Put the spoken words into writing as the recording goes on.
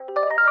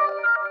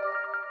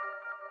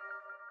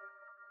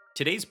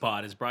Today's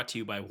pod is brought to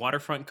you by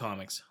Waterfront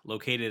Comics,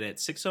 located at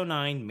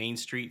 609 Main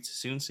Street,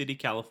 Sassoon City,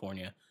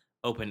 California.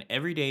 Open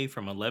every day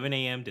from 11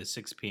 a.m. to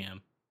 6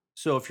 p.m.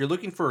 So if you're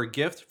looking for a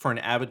gift for an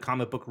avid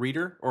comic book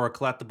reader or a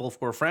collectible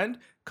for a friend,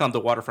 come to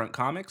Waterfront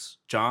Comics.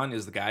 John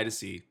is the guy to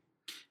see.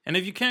 And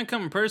if you can't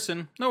come in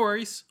person, no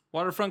worries.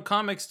 Waterfront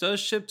Comics does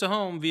ship to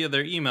home via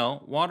their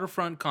email,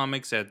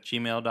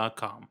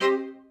 waterfrontcomics@gmail.com.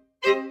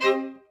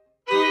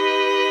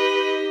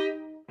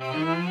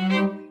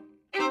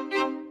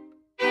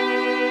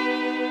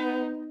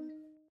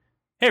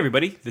 Hey,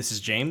 everybody, this is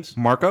James,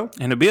 Marco?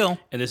 And Abil.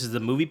 and this is the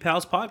Movie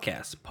Pals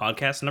Podcast,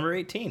 podcast number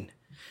 18.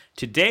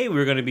 Today,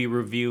 we're going to be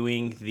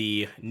reviewing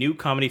the new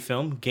comedy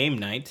film, Game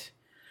Night.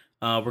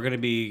 We're going to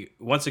be,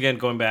 once again,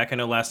 going back. I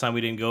know last time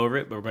we didn't go over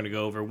it, but we're going to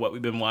go over what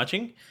we've been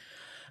watching.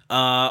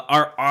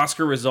 Our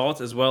Oscar results,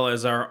 as well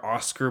as our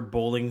Oscar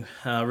bowling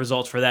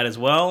results for that as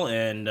well.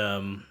 And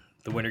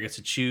the winner gets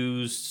to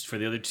choose for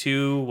the other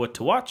two what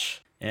to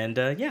watch. And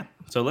yeah,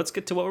 so let's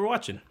get to what we're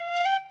watching.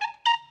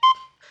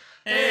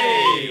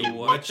 Hey,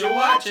 what you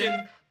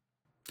watching?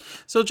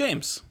 So,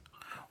 James,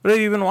 what have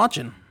you been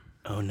watching?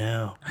 Oh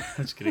no,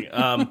 just kidding.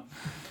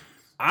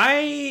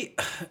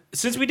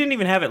 Since we didn't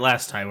even have it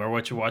last time, or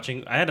what you're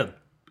watching, I had a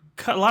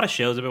lot of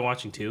shows I've been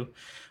watching too,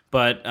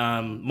 but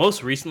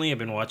most recently I've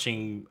been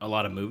watching a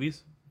lot of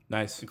movies,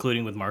 Nice.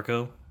 including with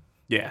Marco.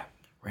 Yeah.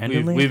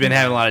 Randomly, We've been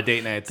having a lot of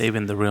date nights. They've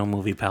been the real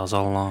movie pals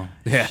all along.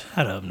 Yeah.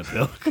 Shut up,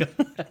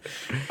 Nabil.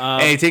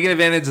 Hey, taking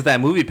advantage of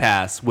that movie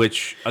pass,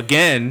 which,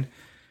 again,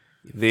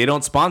 they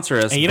don't sponsor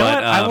us. And you know but,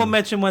 what? I will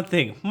mention one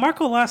thing.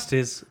 Marco lost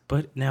his,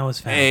 but now is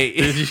found. Hey,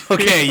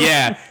 okay,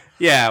 yeah.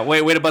 Yeah,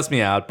 way to bust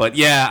me out. But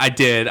yeah, I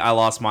did. I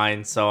lost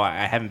mine, so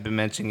I haven't been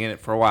mentioning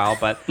it for a while.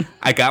 But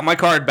I got my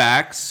card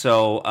back,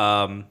 so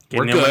we're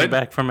Getting your money good.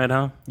 back from it,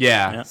 huh?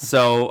 Yeah.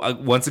 So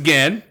once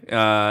again,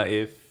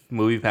 if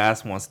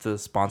MoviePass wants to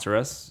sponsor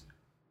us,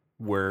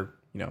 we're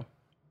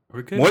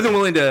We're good. more than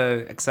willing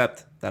to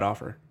accept that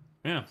offer.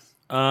 Yeah.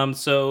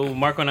 So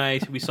Marco and I,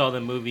 we saw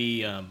the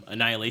movie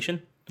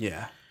Annihilation,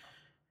 Yeah.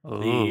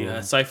 the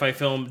sci-fi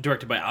film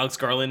directed by Alex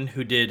Garland,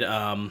 who did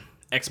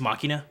Ex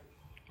Machina.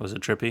 Was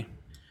it trippy?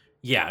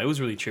 Yeah, it was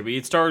really trippy.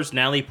 It stars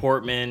Natalie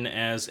Portman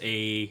as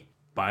a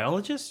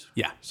biologist,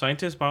 Yeah.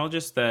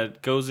 biologist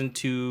that goes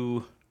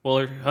into. Well,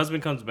 her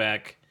husband comes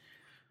back.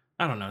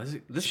 I don't know.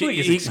 This movie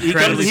is He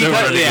incredibly comes-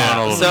 similar.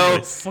 yeah. So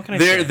What can I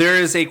say? there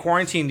is a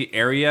quarantined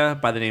area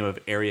by the name of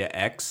Area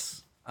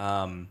X,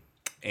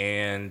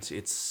 and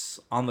it's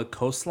on the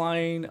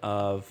coastline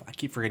of, I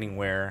keep forgetting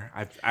where.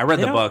 I read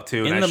They the don't- book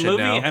too, In and the I should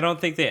movie, know. I don't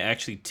think they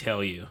actually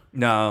tell you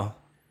No,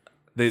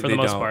 they for the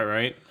most don't. part,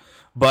 right?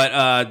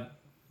 But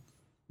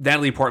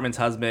Natalie Portman's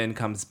husband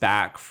comes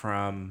back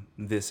from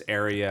this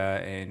area,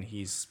 and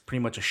he's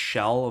pretty much a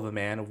shell of a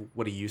man of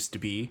what he used to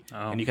be.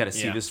 And you kind of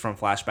see yeah. this from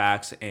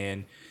flashbacks.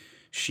 And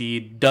she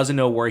doesn't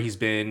know where he's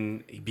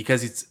been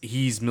because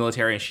he's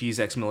military and she's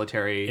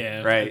ex-military.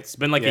 Yeah, right. It's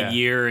been like Yeah. a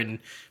year, and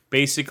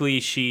basically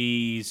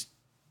he's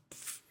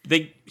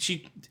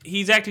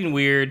acting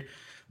weird.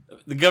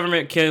 The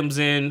government comes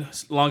in.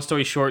 Long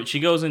story short, she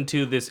goes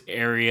into this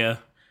area.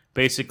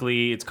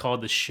 Basically, it's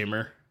called the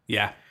Shimmer.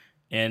 Yeah.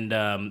 And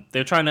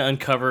they're trying to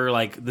uncover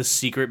like the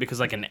secret because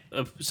like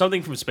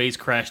something from space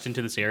crashed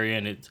into this area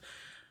and it's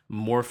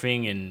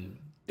morphing and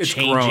It's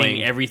changing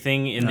growing.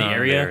 everything in the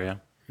area. There, yeah.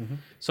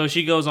 So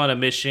she goes on a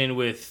mission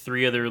with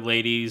three other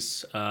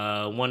ladies.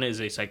 One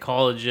is a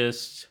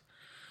psychologist.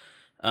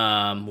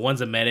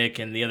 One's a medic,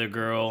 and the other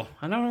girl,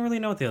 I don't really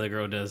know what the other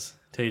girl does.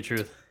 To tell you the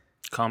truth.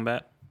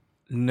 Combat.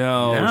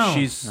 No,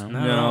 she's No.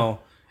 no.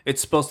 It's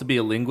supposed to be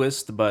a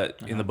linguist, but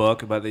in the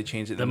book, but they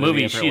changed it. The in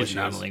movie, I forget she what is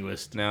not a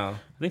linguist. No,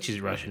 I think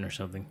she's Russian or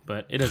something,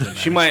 but it doesn't matter.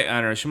 she might.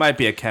 I don't know. She might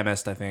be a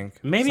chemist. I think.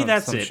 Maybe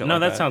that's some it. shit No,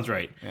 like that sounds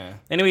right. Yeah.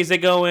 Anyways, they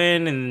go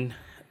in and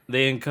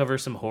they uncover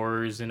some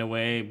horrors in a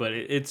way, but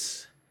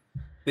it's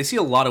They see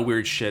a lot of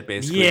weird shit,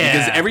 basically. Yeah.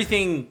 Because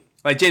everything,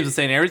 like James was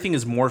saying, everything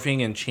is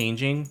morphing and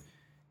changing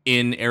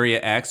in Area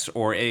X,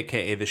 or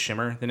AKA the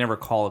Shimmer. They never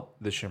call it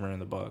the Shimmer in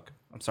the book.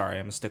 I'm sorry,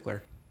 I'm a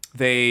stickler.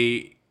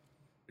 They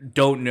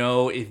don't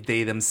know if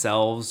they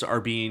themselves are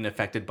being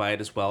affected by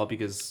it as well,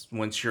 because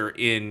once you're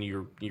in,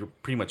 you're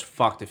pretty much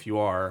fucked if you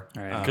are.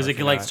 because they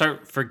can like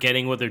start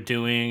forgetting what they're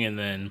doing, and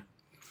then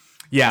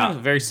Yeah.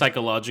 very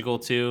psychological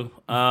too.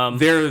 They are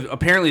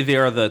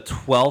the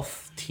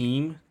 12th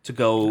team to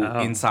go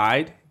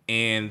inside,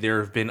 and there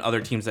have been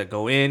other teams that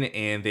go in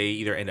and they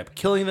either end up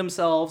killing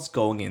themselves,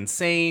 going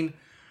insane,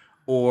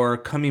 or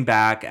coming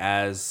back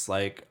as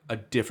like a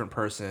different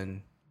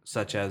person,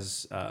 such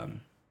as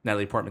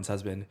Natalie Portman's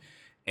husband.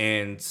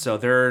 And so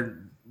they're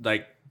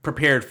like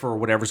prepared for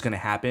whatever's going to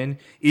happen.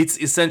 It's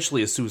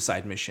essentially a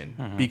suicide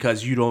mission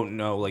because you don't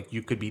know, like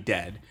you could be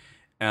dead.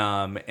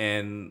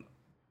 And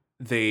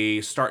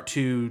they start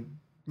to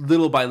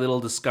little by little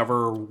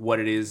discover what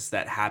it is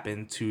that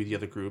happened to the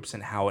other groups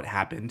and how it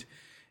happened.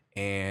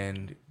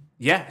 And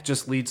yeah, it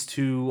just leads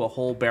to a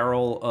whole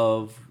barrel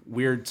of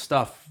weird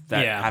stuff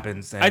that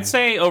happens. And I'd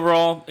say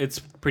overall it's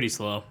pretty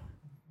slow.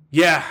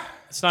 yeah,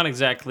 It's not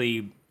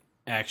exactly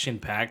action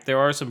packed. There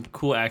are some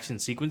cool action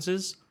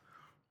sequences,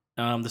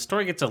 The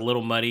story gets a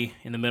little muddy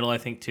in the middle, I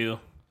think, too.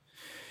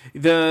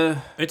 The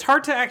It's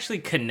hard to actually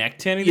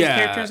connect to any of these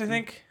characters, I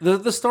think.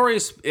 the story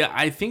is.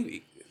 I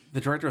think the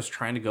director was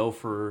trying to go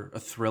for a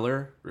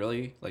thriller,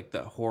 really, like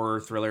the horror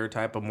thriller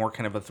type, but more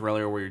kind of a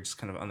thriller where you're just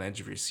kind of on the edge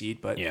of your seat.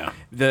 But Yeah.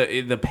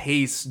 the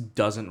pace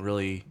doesn't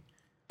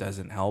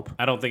help.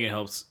 I don't think it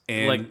helps.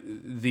 And Like,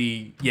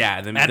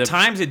 at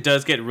times it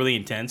does get really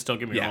intense, don't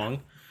get me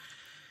wrong.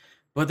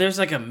 But there's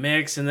like a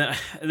mix, and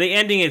the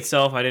ending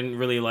itself I didn't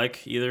really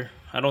like either.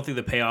 I don't think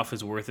the payoff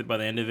is worth it by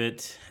the end of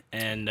it.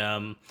 And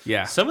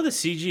some of the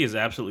CG is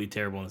absolutely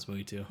terrible in this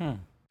movie too.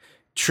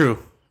 True.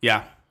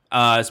 Yeah.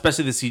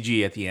 Especially the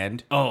CG at the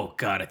end. Oh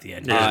god, at the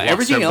end.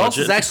 Everything else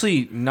is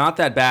actually not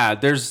that bad.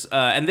 There's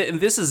and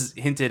this is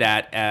hinted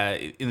at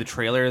in the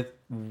trailer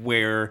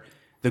where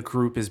the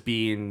group is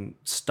being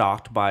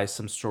stalked by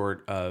some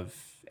sort of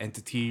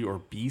entity or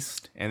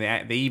beast, and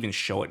they even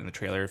show it in the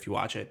trailer if you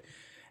watch it.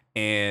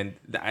 And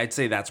I'd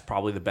say that's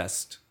probably the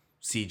best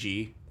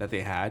CG that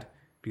they had,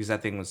 because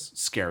that thing was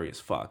scary as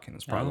fuck, and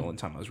it's probably the only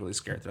time I was really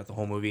scared throughout the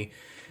whole movie.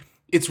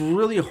 It's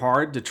really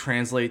hard to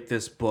translate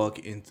this book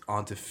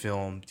onto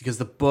film, because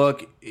the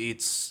book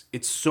it's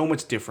so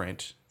much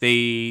different.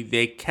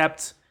 They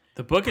kept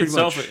the book pretty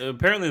itself. much-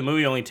 Apparently, the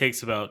movie only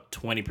takes about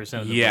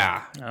 20% of the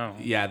book.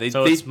 Yeah. They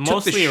It's took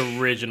mostly the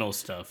original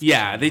stuff.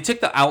 Yeah, they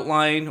took the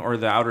outline or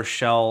the outer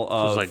shell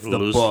of like the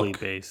loosely book.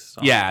 based.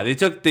 On Yeah, they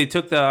took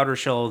the outer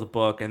shell of the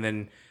book and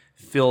then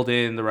filled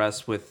in the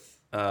rest with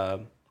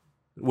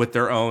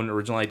their own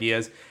original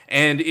ideas.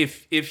 And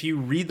if you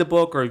read the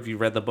book, or if you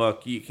read the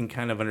book, you can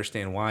kind of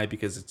understand why,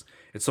 because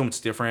it's so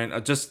much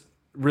different. Just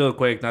real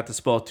quick, not to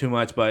spoil too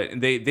much,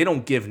 but they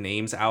don't give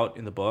names out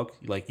in the book.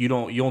 Like you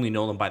only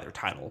know them by their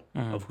title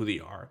of who they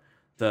are.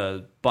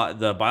 The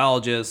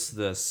biologist,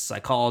 the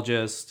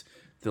psychologist,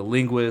 the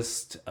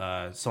linguist,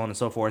 so on and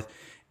so forth.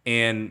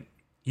 And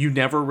it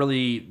never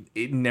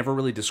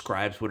really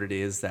describes what it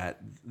is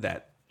that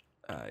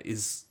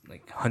is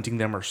like hunting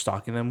them or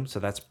stalking them. So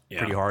that's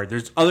pretty hard.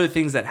 There's other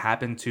things that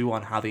happen too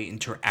on how they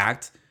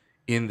interact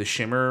in the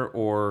Shimmer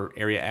or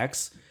Area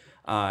X.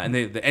 And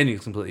the ending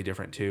is completely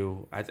different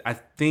too. I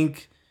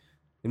think,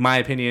 in my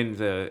opinion,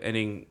 the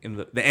ending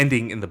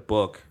in the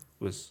book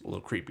was a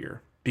little creepier,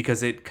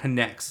 because it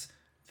connects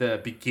the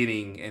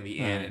beginning and the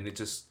end, and it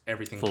just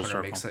everything Full kind of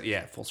circle. makes sense.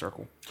 Yeah, full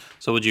circle.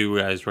 So would you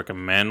guys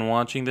recommend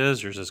watching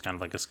this, or is this kind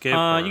of like a skip? You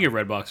can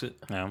Redbox it.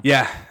 No.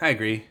 Yeah, I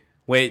agree.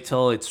 Wait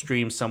till it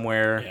streams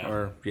somewhere,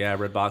 or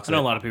Redbox. I know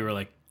a lot of people are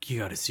like, you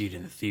got to see it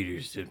in the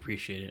theaters to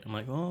appreciate it. I'm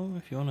like, well,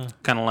 if you want to.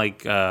 Kind of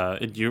like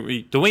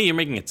the way you're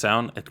making it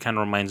sound, it kind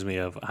of reminds me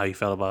of how you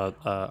felt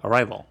about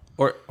Arrival.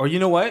 Or you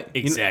know what?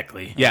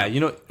 Exactly. Yeah, you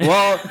know.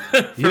 Well,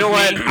 you know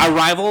what?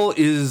 Arrival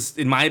is,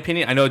 in my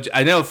opinion,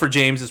 I know for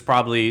James it's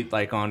probably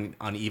like on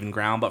even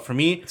ground, but for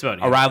me, It's about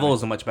even Arrival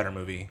is a much better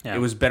movie. Yeah. It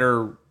was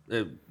better,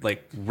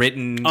 like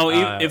written. Oh,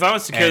 if I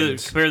was to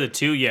and- compare the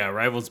two,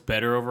 Rival's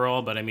better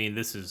overall, but I mean,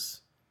 this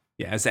is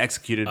yeah, it's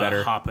executed a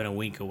better, hop and a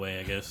wink away,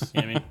 I guess.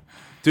 You know what I mean?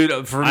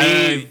 dude. For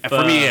me,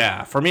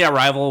 I've, for me,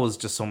 Arrival was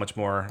just so much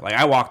more. Like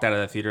I walked out of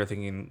the theater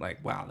thinking,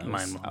 like, wow, that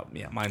was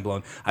mind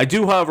blown. I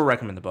do, however,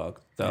 recommend the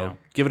book though. Yeah.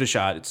 Give it a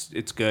shot.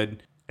 It's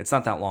good. It's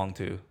not that long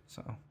too.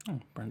 So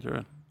Burn through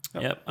it.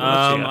 Yep. What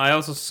else you got? I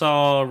also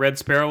saw Red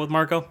Sparrow with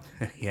Marco.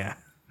 yeah.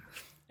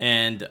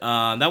 And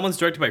that one's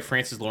directed by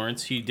Francis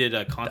Lawrence. He did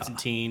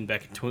Constantine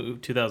back in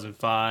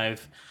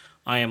 2005,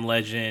 I Am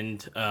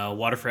Legend,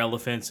 Water for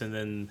Elephants, and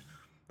then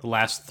the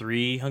last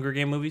 3 Hunger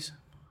Game movies.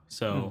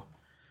 So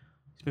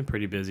he's been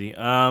pretty busy.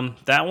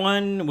 That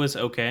one was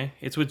okay.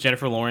 It's with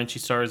Jennifer Lawrence. She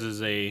stars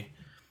as a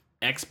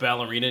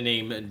ex-ballerina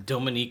named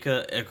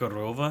Dominika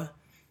Egorova.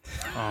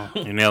 Oh,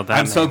 you nailed that.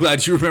 I'm so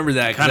glad you remember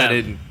that, because I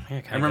didn't.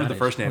 Yeah, I remember the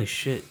first name. Holy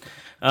shit.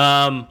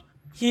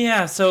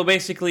 Yeah, so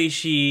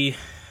basically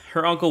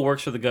her uncle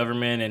works for the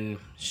government, and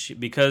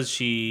because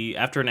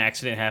after an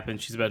accident happened,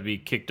 she's about to be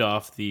kicked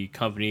off the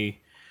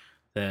company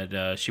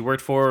that she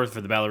worked for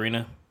the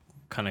ballerina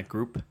kind of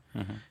group.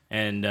 Mm-hmm.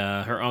 And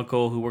her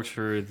uncle, who works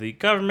for the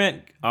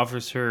government,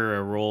 offers her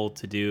a role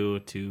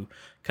to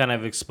kind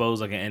of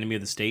expose like an enemy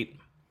of the state.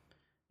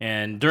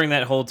 And during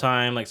that whole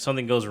time, like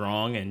something goes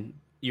wrong, and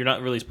you're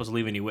not really supposed to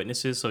leave any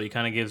witnesses, so he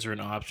kind of gives her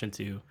an option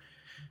to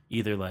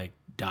either like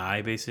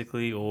die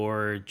basically,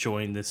 or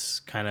join this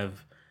kind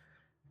of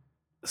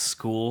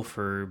school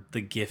for the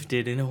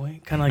gifted in a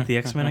way, kind of like the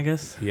X-Men, I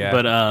guess. Yeah,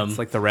 but it's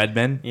like the Red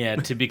Men. yeah,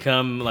 to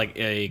become like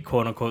a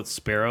quote unquote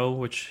sparrow,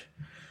 which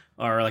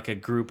are like a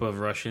group of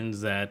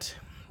Russians that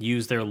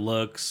use their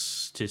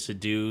looks to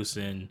seduce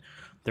and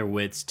their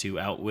wits to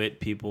outwit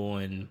people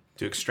and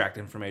To extract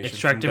information.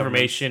 extract from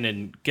information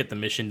and get the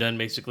mission done,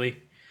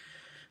 basically.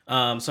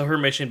 So her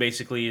mission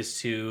basically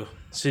is to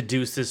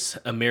seduce this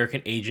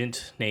American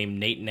agent named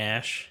Nate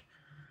Nash.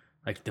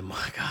 Like the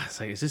God, it's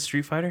like, is this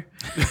Street Fighter?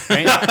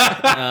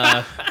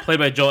 Right? Played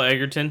by Joel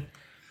Egerton.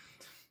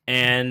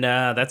 And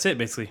that's it,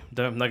 basically.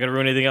 I'm not gonna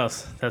ruin anything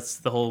else. That's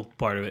the whole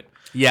part of it.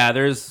 Yeah,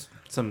 there's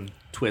some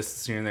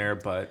twists here and there,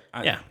 but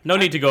Yeah, no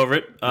need to go over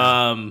it.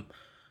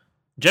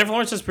 Jennifer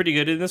Lawrence is pretty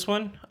good in this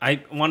one.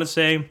 I want to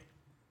say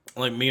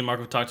like me and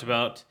Marco talked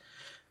about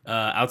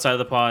outside of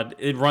the pod,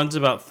 it runs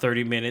about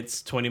 30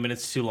 minutes, 20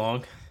 minutes too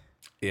long.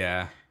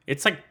 Yeah.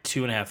 It's like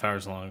 2.5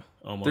 hours long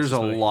almost. There's this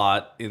a movie.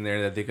 lot in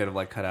there that they could have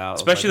like cut out.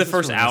 Especially Like, the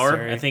first is this really hour,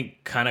 necessary? I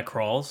think kind of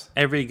crawls.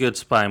 Every good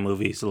spy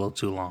movie is a little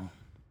too long.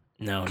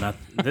 No, not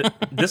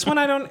this one.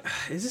 I don't.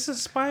 Is this a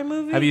spy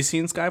movie? Have you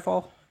seen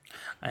Skyfall?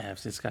 I have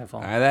seen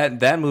Skyfall.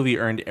 That movie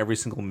earned every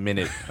single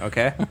minute.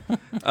 Okay.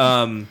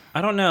 I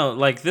don't know.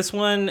 Like this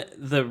one,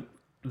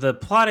 the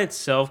plot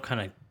itself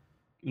kind of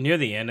near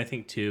the end, I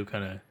think too,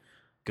 kind of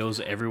goes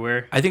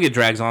everywhere. I think it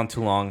drags on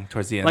too long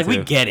towards the end. Like we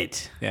too. get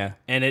it, Yeah.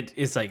 and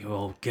it's like,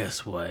 well,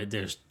 guess what?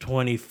 There's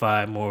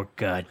 25 more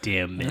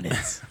goddamn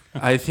minutes.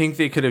 I think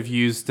they could have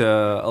used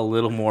a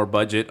little more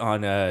budget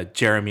on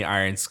Jeremy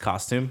Irons'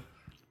 costume.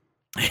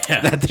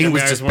 Yeah, That thing Jeremy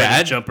was Irons just wearing his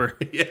bad. Jumper.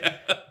 Yeah,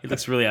 he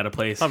looks really out of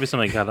place. Probably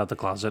somebody got out the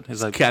closet.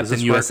 He's like, Captain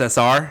 "Does this work?"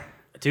 USSR.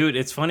 Dude,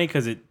 it's funny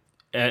because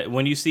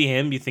when you see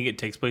him, you think it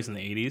takes place in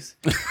the 80s,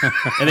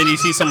 and then you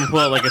see someone pull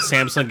out like a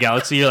Samsung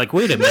Galaxy. You're like,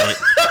 wait a minute,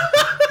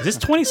 is this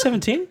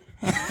 2017?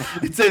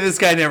 You'd say this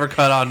guy never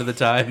caught on to the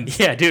times.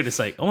 Yeah, dude, it's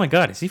like, oh my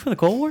god, is he from the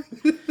Cold War?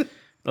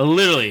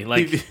 Literally,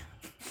 like, He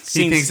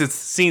scene, thinks it's-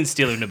 scene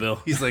stealer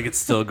Nabil. He's like, it's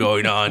still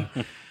going on.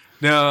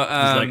 No,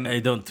 He's like, I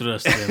don't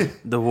trust him.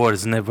 The war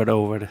is never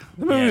over. the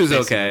movie Yeah, was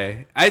basically.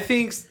 okay. I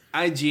think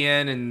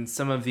IGN and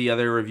some of the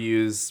other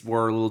reviews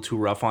were a little too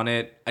rough on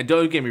it. I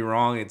don't get me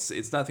wrong; it's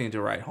nothing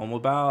to write home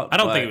about. I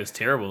don't but, think it was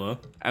terrible though.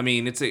 I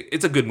mean, it's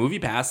a good movie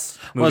pass.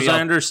 Well, Movie as I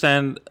I'll-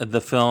 understand, the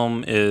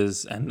film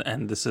is,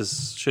 and this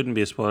is shouldn't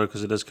be a spoiler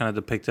because it is kind of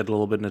depicted a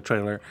little bit in the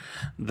trailer,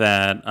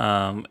 that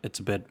it's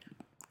a bit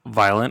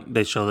violent.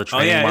 They show the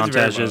training yeah, it's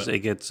very montages. violent. It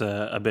gets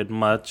a bit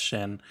much,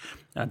 and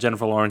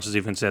Jennifer Lawrence has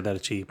even said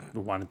that she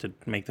wanted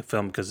to make the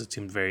film because it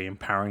seemed very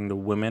empowering to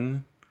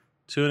women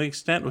to an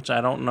extent, which I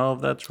don't know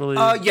if that's really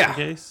yeah. the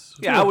case.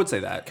 yeah, I would say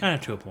that. Kind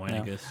of to a point, I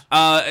guess.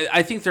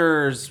 I think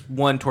there's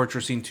one torture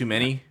scene too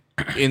many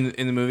in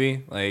the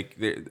movie. Like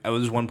there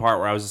was one part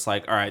where I was just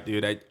like, all right,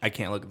 dude, I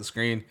can't look at the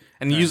screen.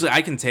 And usually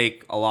I can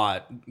take a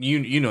lot.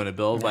 You know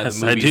Nabil by Yes,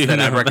 the I movies do that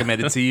I've know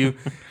recommended to you.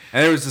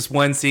 And there was this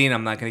one scene,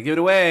 I'm not gonna give it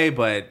away,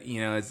 but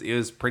you know it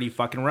was pretty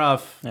fucking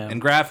rough Yeah.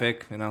 and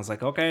graphic. And I was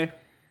like, okay,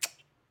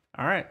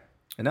 all right,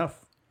 enough.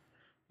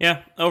 Yeah.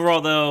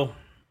 Overall, though,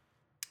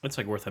 it's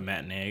like worth a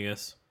matinee, I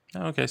guess.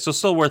 Okay, so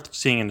still worth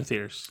seeing in the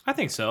theaters. I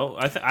think so.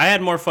 I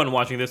had more fun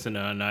watching this than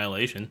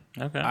Annihilation.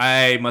 Okay,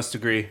 I must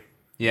agree.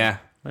 Yeah,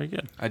 very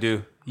good. I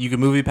do. You can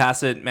movie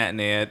pass it,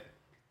 matinee it.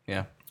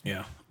 Yeah.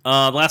 Yeah.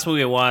 The last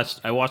movie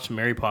I watched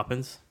Mary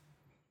Poppins.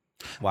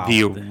 Wow.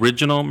 The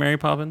original Mary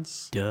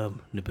Poppins. Dub,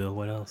 Nabil,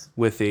 what else?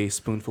 With a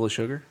spoonful of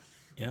sugar.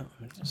 Yeah,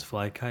 just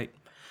fly a kite.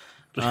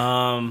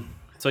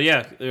 So yeah,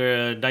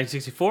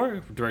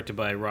 1964, directed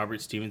by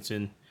Robert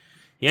Stevenson.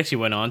 He actually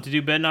went on to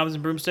do Bed Knobs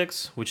and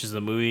Broomsticks, which is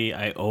the movie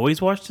I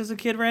always watched as a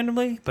kid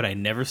randomly, but I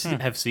never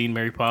have seen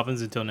Mary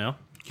Poppins until now.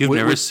 You've Wait,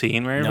 never wait.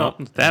 seen Mary No,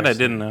 Poppins? That never I seen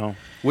didn't know.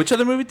 Which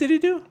other movie did he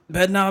do?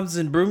 Bed Knobs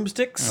and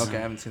Broomsticks. Okay,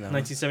 I haven't seen that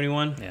one.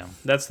 1971. Yeah.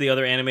 That's the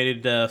other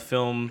animated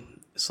film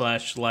 /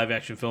 live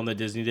action film that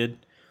Disney did.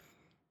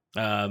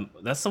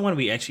 That's the one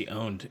we actually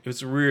owned. It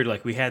was weird.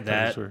 Like we had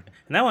That is that, weird.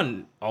 and that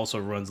one also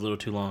runs a little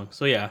too long.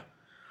 So yeah,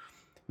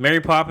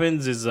 Mary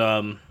Poppins is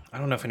I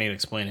don't know if I need to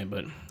explain it,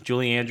 but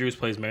Julie Andrews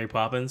plays Mary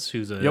Poppins,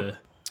 who's a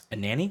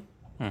nanny,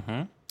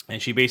 and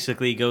she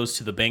basically goes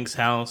to the Banks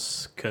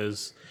house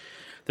because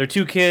their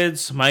two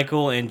kids,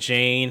 Michael and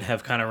Jane,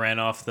 have kind of ran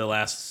off the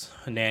last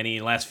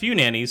few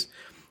nannies.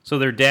 So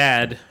their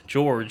dad,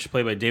 George,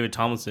 played by David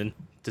Tomlinson,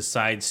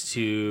 decides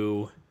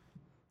to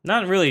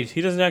not really. He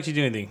doesn't actually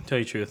do anything. To tell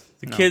you the truth,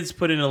 the kids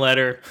put in a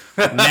letter.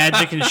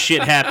 Magic and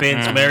shit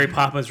happens. Mary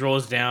Poppins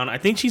rolls down. I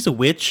think she's a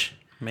witch.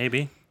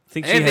 Maybe. I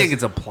think I think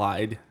it's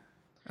applied.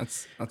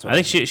 That's what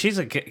I think she's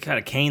a kind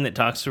of cane that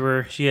talks to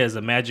her. She has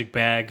a magic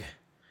bag.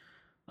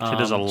 She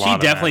does a lot She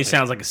of definitely magic.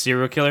 sounds like a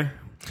serial killer.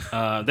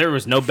 There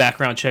was no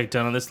background check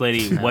done on this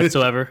lady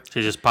whatsoever.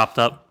 She just popped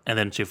up and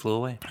then she flew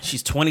away.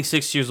 She's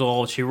 26 years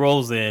old. She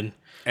rolls in.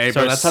 Hey,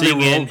 bro, starts that's how they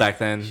singing. rolled back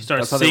then. She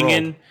starts That's how they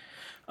singing.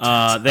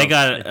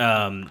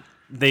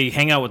 They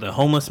hang out with a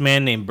homeless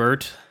man named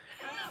Bert,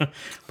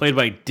 played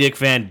by Dick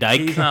Van Dyke.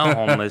 He's not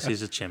homeless.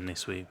 He's a chimney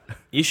sweep.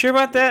 You sure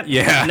about that?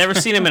 Yeah. Never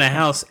seen him in a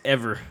house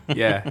ever.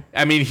 Yeah,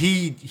 I mean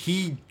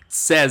he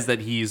says that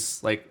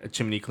he's like a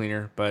chimney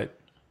cleaner, but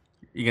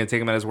you gonna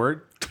take him at his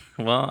word?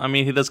 Well, I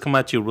mean, he does come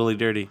at you really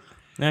dirty.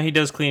 Now he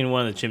does clean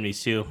one of the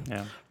chimneys too. Yeah.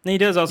 And he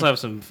does also have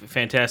some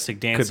fantastic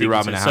dance. Could be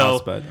robbing a sequences.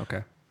 house, but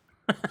okay.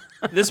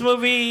 This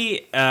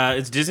movie,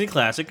 it's Disney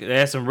classic. It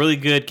has some really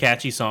good,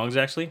 catchy songs,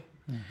 actually,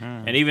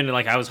 and even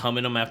like I was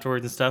humming them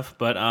afterwards and stuff.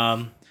 But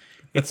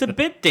it's a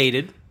bit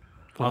dated,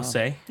 I'll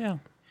say. Yeah.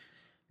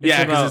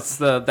 Yeah, about- because it's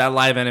that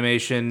live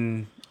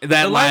animation,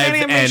 that The live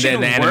animation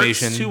and the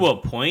works animation. to a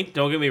point.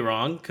 Don't get me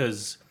wrong,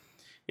 because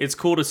it's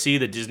cool to see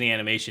the Disney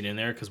animation in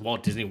there because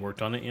Walt Disney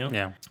worked on it. You know.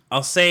 Yeah.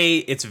 I'll say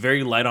it's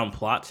very light on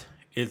plot.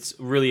 It's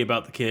really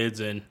about the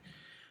kids and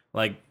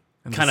like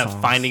kind of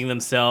songs. finding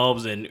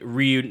themselves and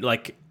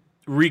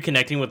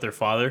reconnecting with their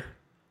father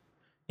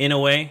in a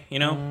way, you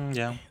know?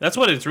 Yeah. That's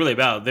what it's really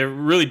about. They're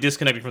really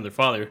disconnected from their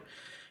father.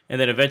 And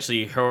then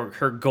eventually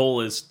her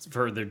goal is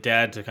for their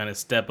dad to kind of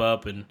step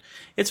up. And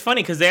it's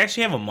funny because they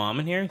actually have a mom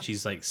in here.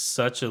 She's like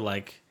such a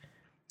like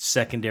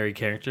secondary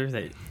character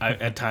that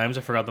at times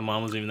I forgot the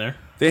mom was even there.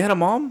 They had a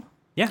mom?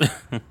 Yeah.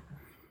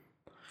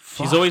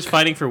 She's always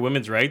fighting for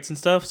women's rights and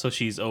stuff. So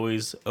she's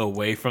always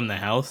away from the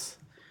house.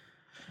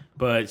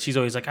 But she's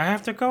always like, I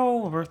have to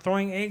go. We're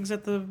throwing eggs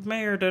at the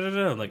mayor. Da, da,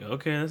 da. I'm like,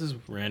 okay, this is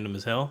random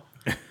as hell.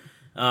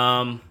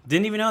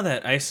 Didn't even know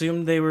that. I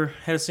assumed they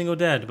had a single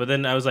dad. But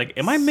then I was like,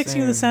 am I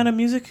mixing the sound of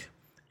music?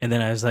 And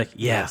then I was like,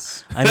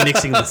 yes, I'm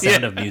mixing the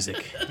sound of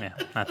music. Yeah,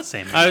 not the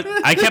same.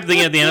 I kept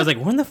thinking at the end, I was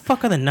like, when the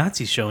fuck are the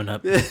Nazis showing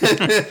up? What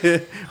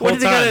did they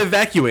gotta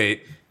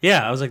evacuate?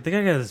 Yeah, I was like, they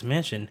gotta get out of this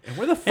mansion. And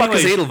where the fuck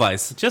is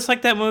Edelweiss? Just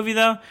like that movie,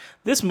 though,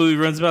 this movie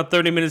runs about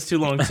 30 minutes too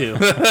long, too.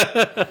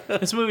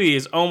 This movie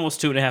is almost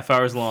 2.5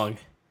 hours long.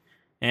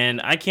 And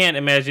I can't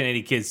imagine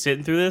any kids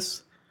sitting through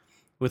this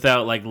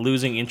without, like,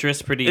 losing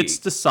interest pretty It's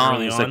the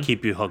early songs on. that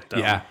keep you hooked up.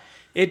 Yeah.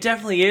 It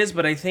definitely is,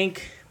 but I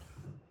think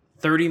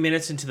 30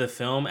 minutes into the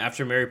film,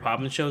 after Mary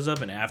Poppins shows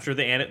up and after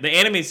the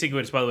anime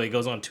sequence, by the way,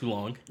 goes on too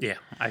long. Yeah,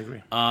 I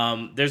agree.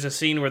 There's a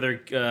scene where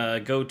they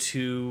go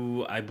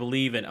to, I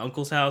believe, an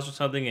uncle's house or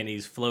something, and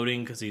he's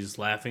floating because he's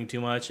laughing too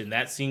much, and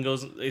that scene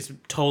it's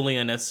totally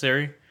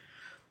unnecessary.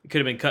 It could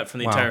have been cut from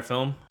the entire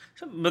film.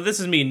 But this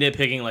is me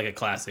nitpicking like a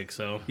classic,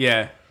 so.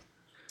 Yeah.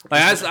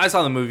 Like I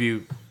saw the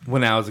movie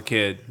when I was a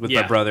kid with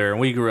my brother, and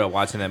we grew up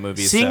watching that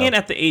movie. Seeing it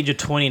at the age of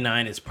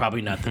 29 is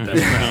probably not the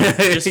best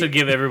route, just to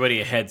give everybody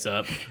a heads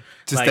up.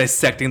 Just like,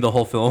 dissecting the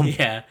whole film.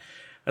 Yeah.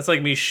 That's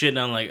like me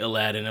shitting on like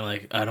Aladdin. I'm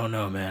like, I don't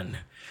know, man.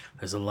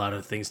 There's a lot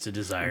of things to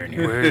desire in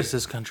here. Where is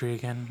this country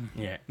again?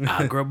 Yeah,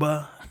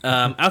 Agrabah.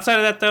 Outside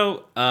of that,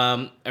 though,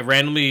 I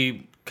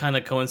randomly kind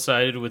of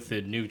coincided with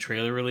the new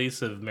trailer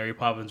release of Mary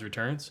Poppins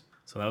Returns,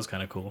 so that was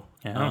kind of cool.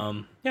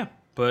 Yeah.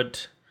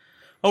 But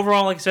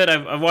overall, like I said,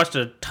 I've watched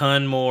a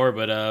ton more,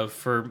 but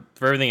for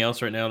everything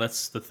else right now,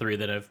 that's the 3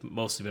 that I've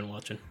mostly been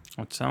watching.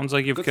 It sounds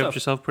like you've Good kept stuff.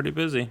 yourself pretty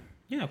busy.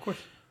 Yeah, of course.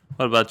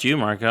 What about you,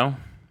 Marco?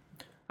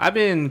 I've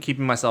been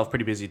keeping myself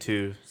pretty busy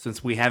too,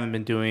 since we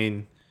haven't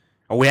done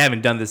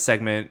this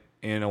segment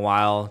in a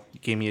while. It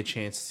gave me a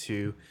chance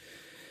to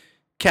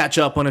catch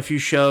up on a few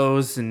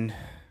shows and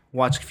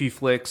watch a few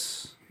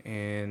flicks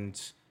and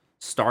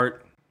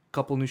start a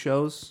couple new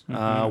shows.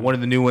 One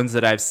of the new ones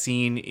that I've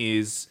seen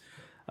is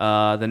the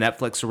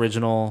Netflix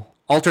original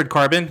Altered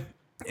Carbon,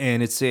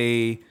 and it's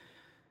a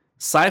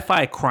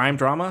sci-fi crime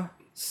drama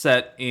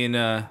set in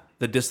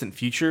the distant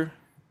future.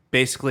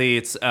 Basically,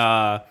 it's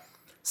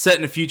set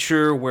in a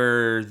future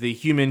where the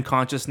human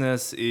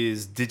consciousness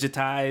is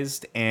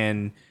digitized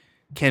and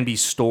can be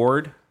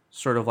stored,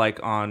 sort of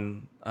like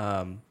on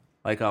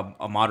like a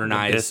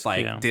modernized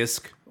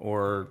disc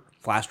or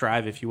flash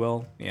drive, if you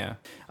will. Yeah.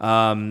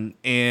 And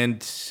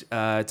it's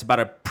about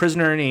a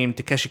prisoner named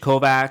Takeshi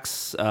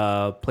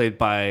Kovacs, played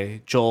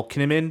by Joel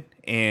Kinnaman,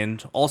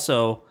 and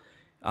also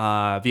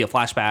via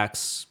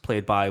flashbacks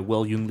played by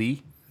Will Yun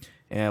Lee.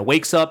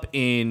 Wakes up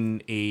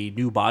in a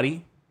new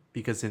body,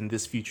 because in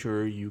this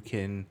future you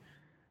can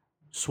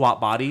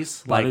swap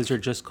bodies. Bodies are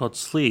just called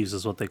sleeves,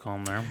 is what they call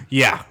them there.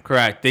 Yeah,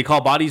 correct. They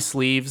call bodies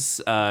sleeves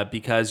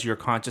because your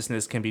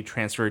consciousness can be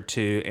transferred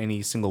to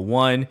any single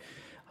one.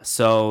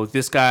 So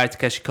this guy,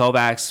 Takeshi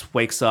Kovacs,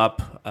 wakes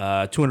up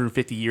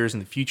 250 years in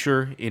the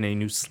future in a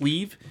new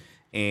sleeve,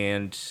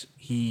 and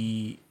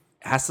he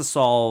has to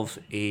solve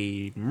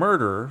a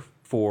murder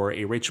for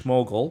a rich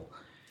mogul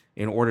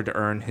in order to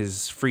earn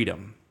his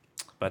freedom.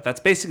 But that's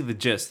basically the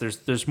gist.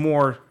 There's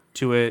more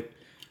to it.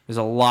 There's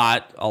a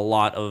lot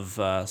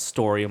of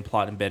story and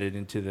plot embedded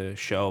into the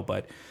show.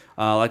 But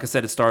like I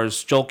said, it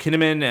stars Joel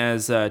Kinnaman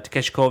as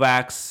Takeshi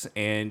Kovacs,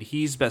 and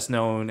he's best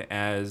known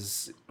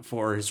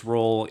for his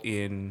role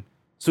in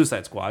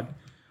Suicide Squad.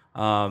 He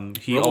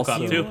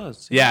RoboCop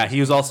too. He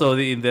was also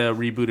in the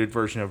rebooted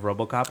version of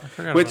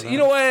RoboCop, which, you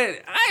know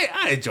what,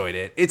 I enjoyed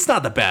it. It's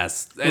not the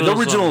best. The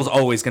original is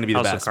always going to be the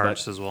House best. of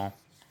Cards as well.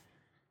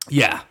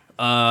 Yeah,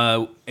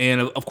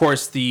 and of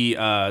course the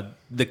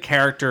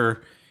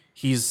character,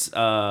 he's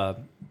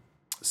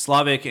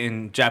Slavic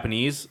and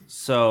Japanese.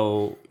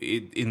 So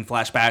in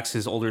flashbacks,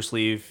 his older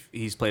sleeve,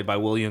 he's played by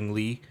William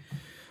Lee.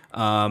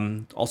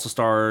 Also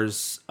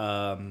stars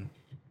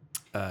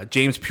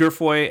James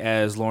Purefoy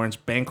as Lawrence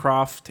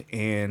Bancroft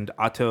and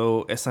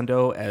Otto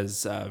Essandoh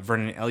as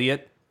Vernon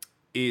Elliott.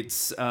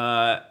 It's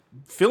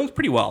filmed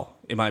pretty well,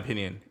 in my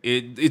opinion.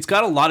 It's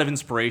got a lot of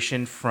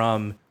inspiration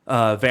from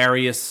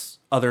various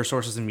other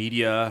sources of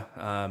media,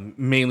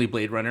 mainly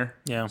Blade Runner.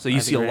 Yeah, so you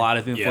see agree. a lot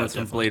of influence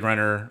from Blade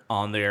Runner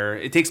on there.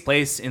 It takes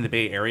place in the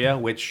Bay Area,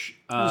 which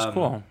That's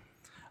cool.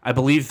 I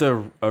believe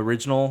the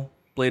original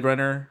Blade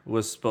Runner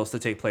was supposed to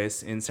take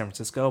place in San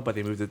Francisco, but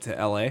they moved it to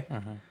LA.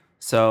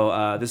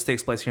 So this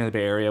takes place here in the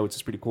Bay Area, which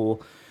is pretty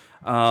cool.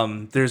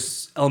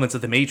 There's elements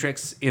of The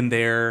Matrix in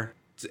there,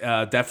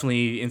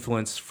 definitely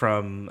influenced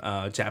from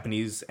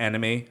Japanese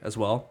anime as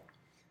well.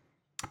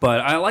 But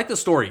I like the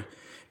story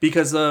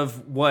because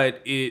of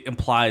what it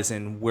implies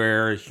and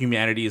where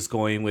humanity is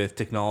going with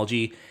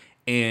technology,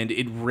 and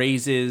it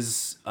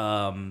raises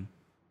a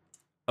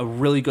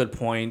really good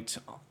point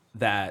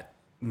that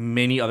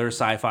many other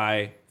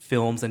sci-fi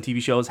films and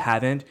TV shows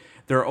haven't.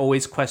 They're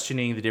always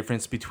questioning the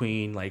difference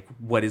between like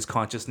what is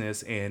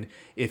consciousness and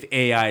if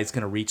AI is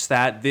going to reach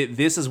that.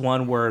 This is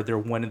one where they're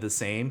one and the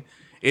same.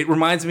 It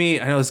reminds me,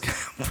 I know it's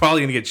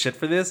probably going to get shit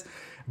for this,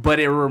 but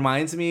it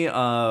reminds me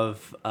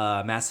of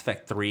Mass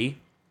Effect 3,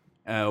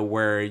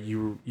 where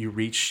you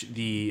reach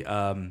the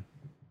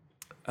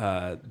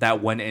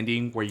that one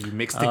ending where you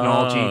mix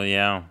technology. Oh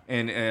yeah.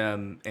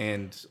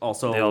 And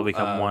also They all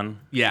become one.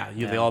 Yeah,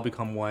 they all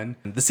become one.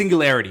 The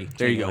singularity.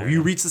 There you go. Singularity.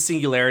 You reach the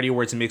singularity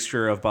where it's a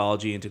mixture of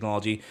biology and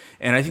technology,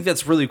 and I think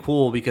that's really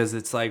cool because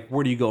it's like,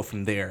 where do you go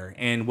from there?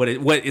 And what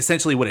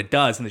essentially what it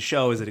does in the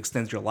show is it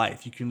extends your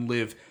life. You can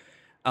live.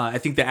 I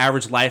think the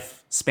average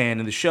lifespan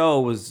in the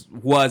show was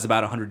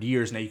about 100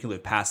 years. Now you can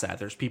live past that.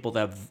 There's people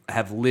that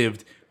have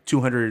lived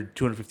 200,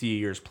 250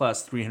 years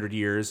plus 300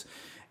 years.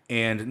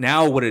 And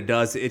now what it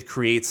does, it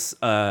creates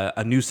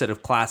a new set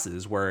of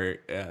classes where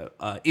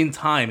In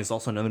Time is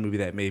also another movie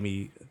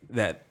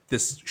that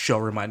this show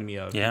reminded me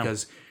of,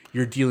 because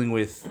you're dealing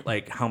with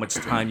like how much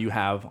time you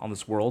have on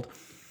this world.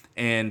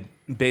 And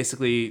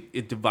basically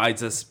it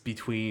divides us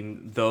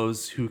between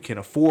those who can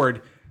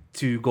afford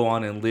to go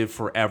on and live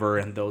forever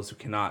and those who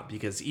cannot,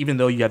 because even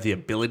though you have the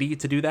ability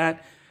to do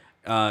that,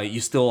 you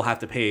still have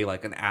to pay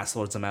like an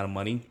assload's amount of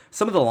money.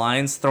 Some of the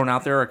lines thrown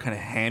out there are kind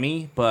of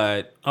hammy,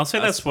 but I'll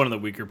say that's one of the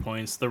weaker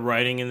points. The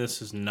writing in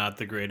this is not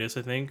the greatest,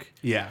 I think.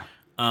 yeah.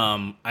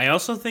 I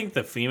also think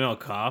the female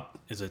cop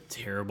is a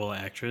terrible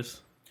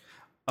actress.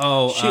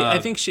 Oh, I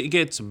think she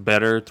gets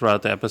better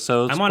throughout the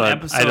episodes. I'm on but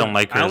episode. I don't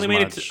like her I only as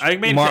made much. it. I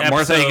made it to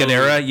Martha episode,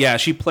 Aguilera. Yeah,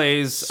 she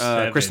plays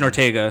 7. Kristen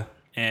Ortega.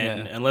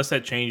 and unless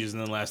that changes in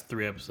the last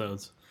 3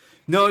 episodes,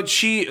 No,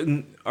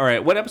 all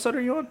right. What episode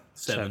are you on?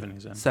 7.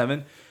 Seven.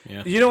 7.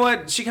 Yeah. You know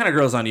what? She kind of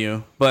grows on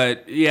you,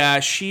 but yeah,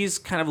 she's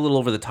kind of a little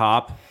over the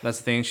top. That's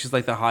the thing. She's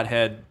like the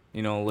hothead,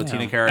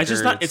 Latina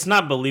character. It's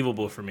not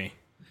believable for me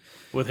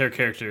with her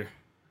character.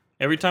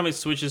 Every time it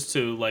switches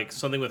to like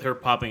something with her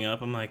popping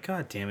up, I'm like,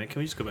 God damn it! Can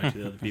we just go back to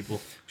the other people?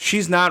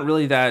 She's not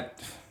really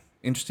that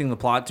interesting in the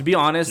plot. To be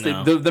honest,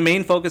 No. the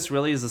main focus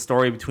really is the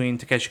story between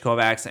Takeshi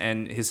Kovacs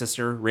and his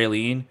sister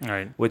Raylene.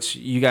 Right. Which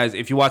you guys,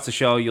 if you watch the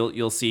show,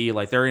 you'll see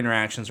like their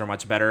interactions are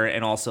much better,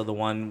 and also the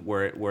one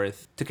where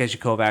Takeshi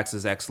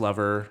Kovacs'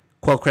 ex-lover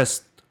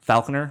Quellcrest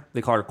Falconer,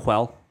 they call her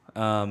Quell.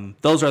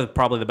 Those are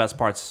probably the best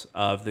parts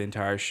of the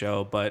entire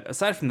show. But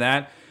aside from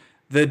that,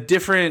 the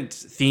different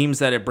themes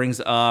that it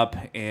brings up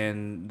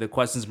and the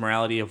questions of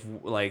morality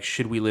of like,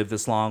 should we live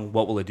this long?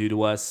 What will it do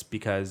to us?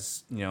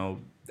 Because,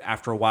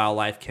 after a while,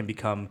 life can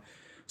become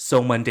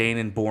so mundane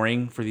and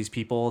boring for these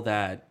people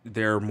that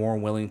they're more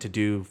willing to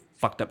do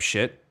fucked up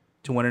shit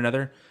to one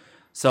another.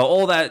 So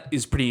all that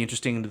is pretty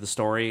interesting into the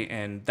story,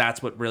 and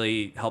that's what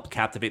really helped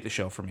captivate the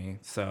show for me.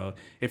 So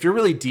if you're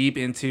really deep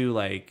into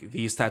like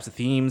these types of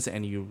themes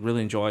and you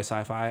really enjoy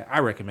sci-fi, I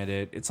recommend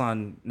it. It's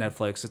on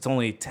Netflix. It's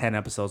only 10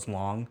 episodes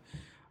long.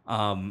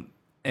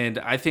 And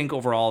I think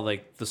overall,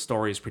 like, the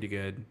story is pretty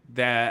good.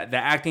 The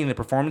acting and the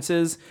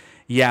performances,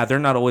 yeah, they're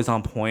not always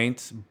on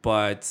point,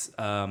 but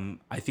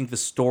I think the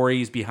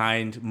stories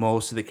behind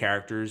most of the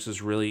characters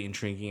is really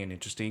intriguing and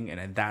interesting,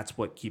 and that's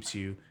what keeps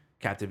you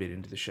captivated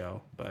into the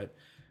show. But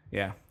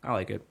yeah, I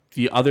like it.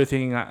 The other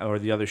thing, or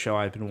the other show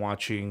I've been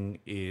watching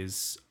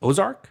is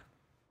Ozark,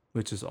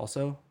 which is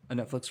also a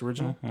Netflix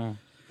original. Mm-hmm.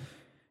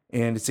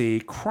 And it's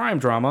a crime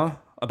drama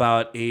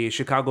about a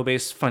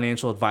Chicago-based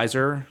financial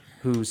advisor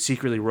who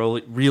secretly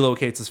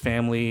relocates his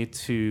family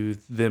to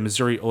the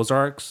Missouri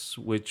Ozarks,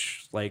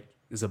 which like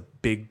is a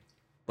big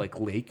like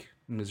lake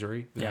in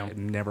Missouri that I've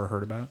never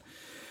heard about.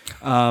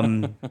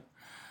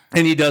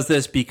 And he does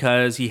this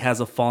because he has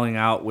a falling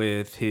out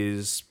with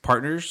his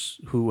partners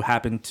who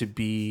happen to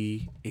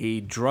be a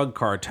drug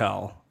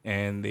cartel,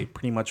 and they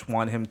pretty much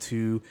want him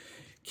to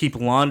keep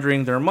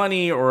laundering their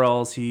money or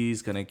else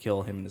he's going to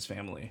kill him and his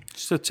family.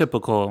 Just a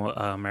typical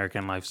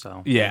American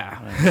lifestyle. Yeah.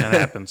 That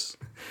happens.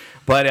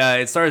 But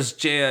it stars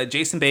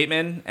Jason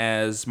Bateman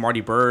as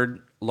Marty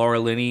Bird, Laura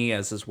Linney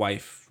as his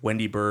wife,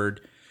 Wendy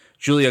Bird,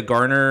 Julia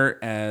Garner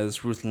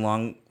as Ruth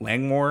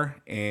Langmore,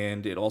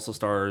 and it also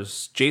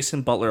stars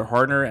Jason Butler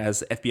Hartner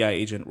as FBI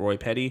agent Roy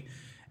Petty.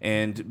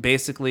 And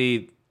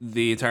basically,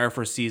 the entire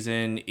first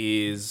season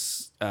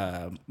is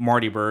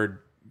Marty Bird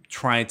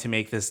trying to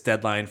make this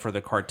deadline for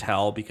the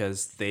cartel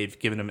because they've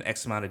given him an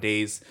X amount of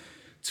days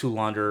to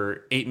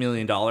launder $8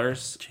 million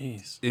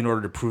in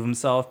order to prove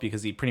himself,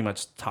 because he pretty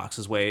much talks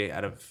his way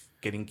out of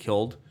getting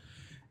killed.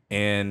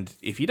 And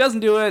if he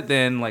doesn't do it,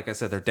 then, like I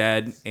said, they're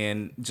dead.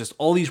 And just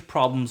all these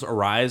problems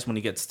arise when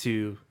he gets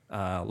to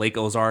Lake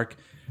Ozark.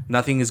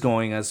 Nothing is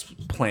going as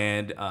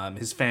planned.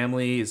 His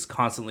family is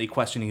constantly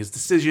questioning his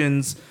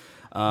decisions.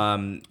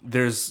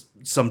 There's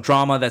some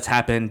drama that's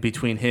happened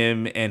between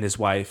him and his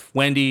wife,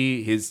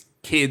 Wendy. His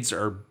kids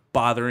are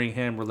bothering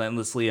him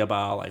relentlessly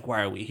about, like,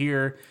 why are we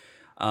here?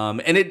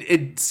 And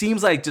it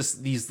seems like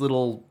just these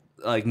little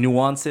like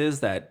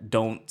nuances that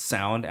don't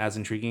sound as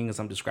intriguing as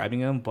I'm describing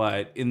them.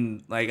 But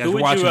in like as Who you're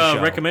would watching you the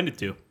show, recommend it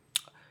to?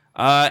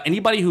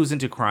 anybody who's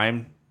into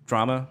crime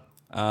drama,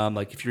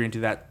 like if you're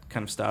into that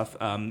kind of stuff,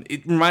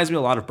 it reminds me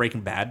a lot of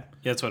Breaking Bad.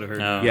 Yeah, that's what I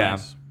heard. Oh, Yeah.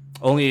 nice.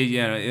 Only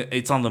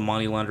it's on the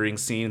money laundering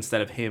scene instead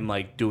of him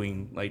like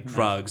doing like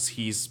drugs.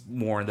 He's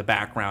more in the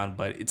background,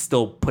 but it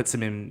still puts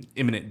him in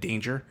imminent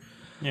danger.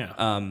 Yeah.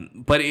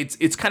 But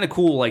it's kind of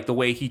cool, like the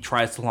way he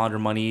tries to launder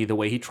money, the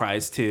way he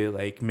tries to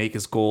like make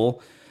his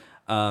goal,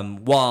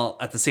 while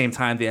at the same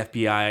time the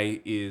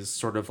FBI is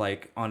sort of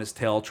like on his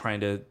tail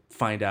trying to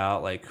find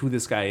out like who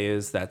this guy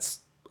is that's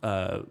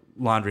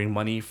laundering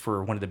money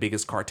for one of the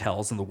biggest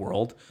cartels in the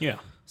world. Yeah.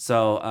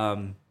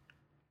 So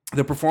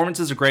the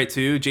performances are great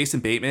too. Jason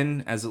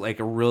Bateman as like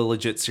a real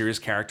legit serious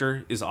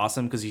character is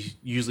awesome because he's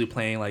usually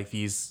playing like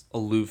these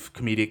aloof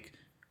comedic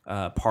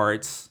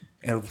parts,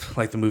 and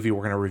like the movie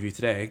we're gonna review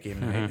today,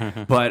 Game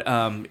Night. But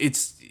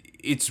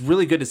it's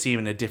really good to see him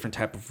in a different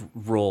type of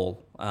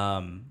role,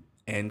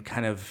 and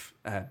kind of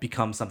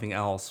become something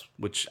else,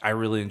 which I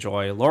really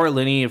enjoy. Laura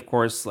Linney, of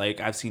course, like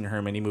I've seen her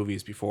in many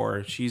movies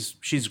before. She's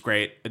a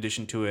great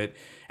addition to it,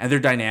 and their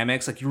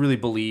dynamics, like you really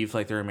believe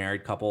like they're a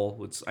married couple.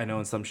 Which I know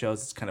in some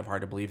shows it's kind of hard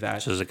to believe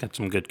that. So it got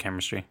some good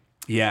chemistry.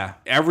 Yeah,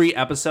 every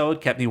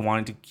episode kept me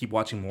wanting to keep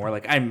watching more.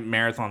 Like I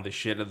marathoned the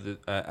shit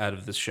out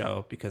of this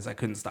show because I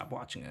couldn't stop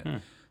watching it.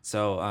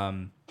 So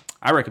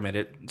I recommend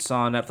it. It's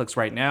on Netflix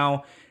right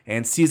now,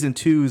 and season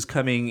 2 is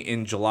coming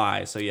in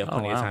July, so you have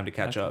plenty of time to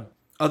catch up.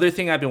 Other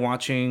thing I've been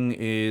watching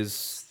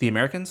is The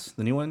Americans,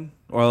 the new one.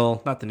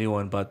 Well, not the new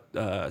one, but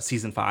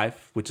season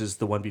 5, which is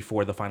the one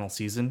before the final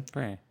season.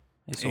 Right.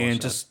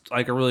 And just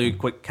like a really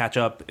quick catch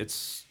up,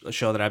 it's a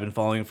show that I've been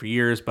following for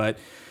years, but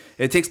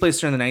it takes place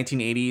during the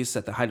 1980s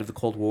at the height of the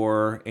Cold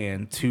War,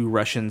 and 2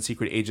 Russian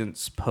secret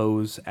agents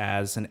pose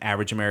as an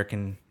average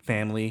American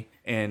family.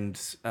 And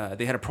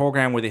they had a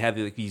program where they had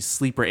like these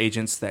sleeper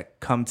agents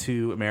that come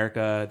to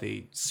America.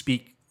 They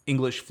speak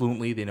English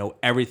fluently. They know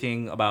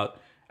everything about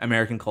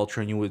American culture,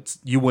 and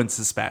you wouldn't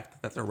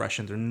suspect that they're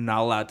Russian. They're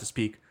not allowed to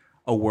speak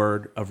a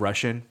word of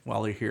Russian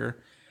while they're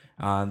here.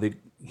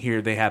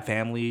 They have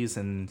families,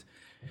 and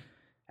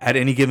at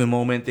any given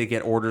moment, they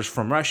get orders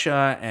from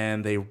Russia,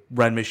 and they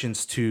run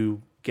missions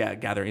to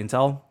gather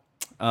intel.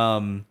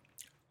 I'm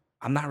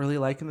not really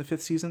liking the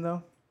 5th season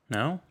though.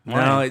 No?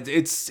 No,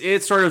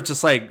 it's sort of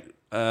just like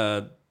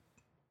a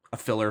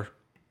filler,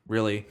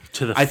 really.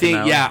 To the I think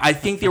finale? I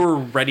think they were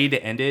ready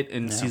to end it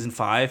in season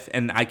 5,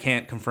 and I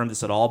can't confirm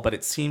this at all, but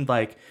it seemed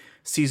like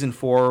season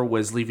 4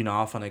 was leaving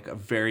off on like a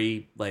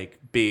very like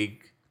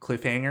big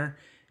cliffhanger,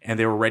 and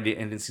they were ready to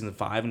end in season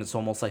 5, and it's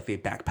almost like they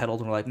backpedaled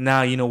and were like,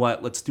 nah, you know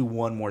what? Let's do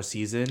one more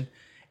season.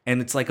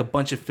 And it's like a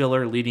bunch of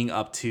filler leading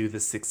up to the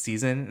 6th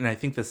season. And I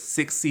think the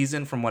 6th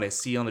season, from what I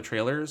see on the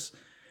trailers,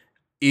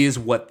 is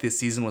what this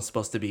season was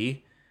supposed to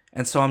be.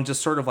 And so I'm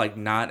just sort of like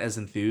not as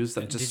enthused.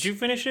 Did you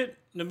finish it,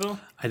 Nabil?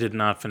 I did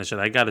not finish it.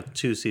 I got it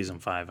to season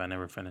 5. I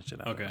never finished it.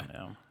 Okay.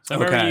 Yeah. So I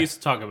remember Okay. you used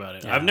to talk about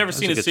it. I've never it's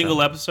seen a a good single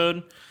show.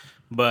 episode,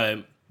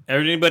 but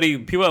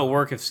people at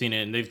work have seen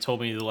it, and they've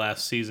told me the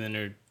last season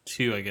or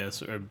 2, I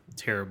guess, are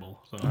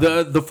terrible. So.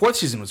 The 4th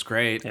season was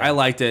great. I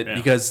liked it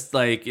because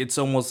like it's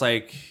almost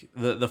like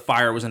the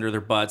fire was under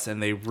their butts,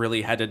 and they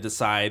really had to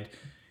decide,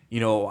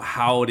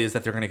 how it is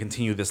that they're going to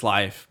continue this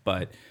life.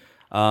 But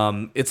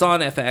it's on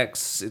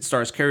FX. It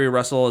stars Kerry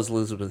Russell as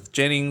Elizabeth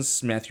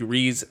Jennings, Matthew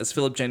Reeves as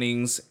Philip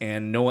Jennings,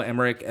 and Noah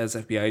Emmerich as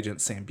FBI agent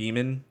Sam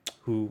Beeman,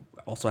 who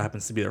also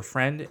happens to be their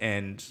friend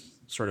and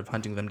sort of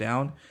hunting them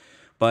down.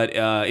 But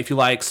if you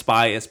like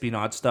spy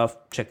espionage stuff,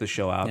 check the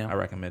show out. I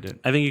recommend it.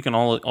 I think you can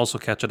also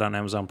catch it on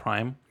Amazon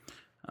Prime.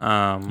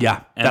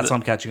 Yeah, that's how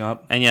I'm catching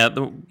up. And yeah,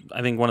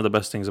 I think one of the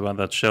best things about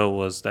that show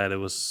was that it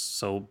was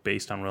so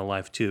based on real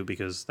life too,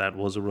 because that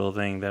was a real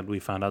thing that we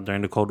found out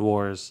during the Cold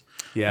Wars.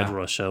 Yeah. That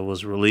Russia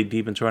was really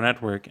deep into our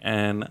network.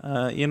 And,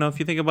 if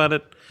you think about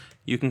it,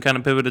 you can kind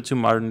of pivot it to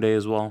modern day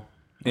as well.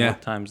 Yeah.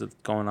 What times it's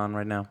going on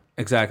right now.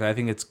 Exactly. I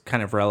think it's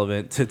kind of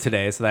relevant to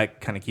today, so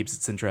that kind of keeps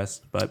its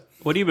interest. But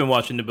What have you been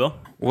watching, Nabil?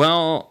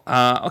 Well,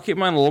 I'll keep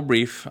mine a little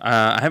brief.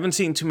 I haven't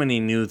seen too many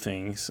new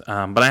things,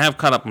 but I have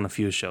caught up on a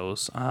few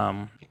shows.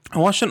 I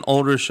watched an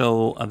older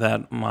show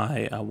that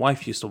my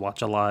wife used to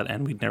watch a lot,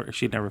 and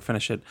she'd never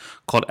finish it,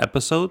 called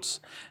Episodes.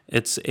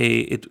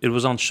 It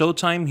was on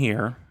Showtime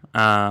here,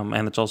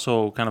 and it's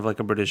also kind of like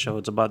a British show.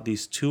 It's about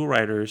these 2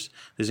 writers,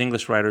 these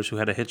English writers who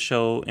had a hit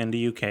show in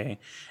the UK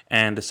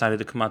and decided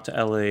to come out to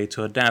LA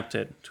to adapt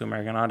it to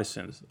American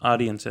audiences.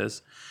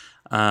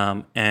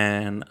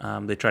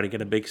 They try to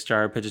get a big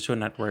star, pitch it to a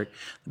network.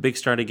 The big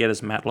star to get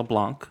is Matt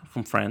LeBlanc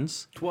from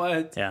Friends.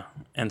 what? Yeah,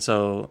 and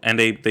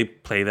they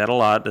play that a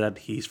lot, that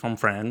he's from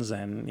Friends,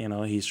 and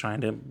he's trying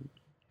to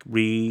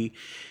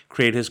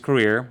recreate his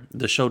career.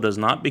 The show does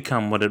not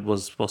become what it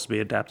was supposed to be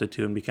adapted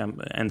to,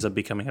 and ends up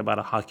becoming about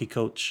a hockey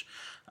coach,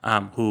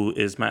 who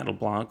is Matt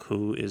LeBlanc,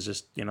 who is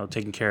just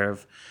taking care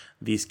of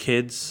these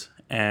kids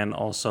and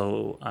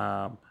also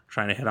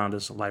trying to hit on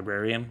this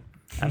librarian.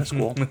 out of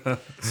school.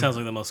 Sounds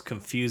like the most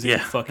confusing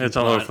fucking it's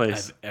all over the plot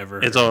place. I've ever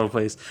It's heard. all over the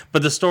place.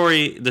 But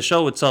the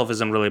show itself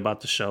isn't really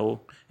about the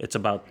show. It's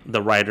about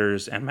the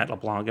writers and Matt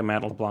LeBlanc. And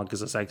Matt LeBlanc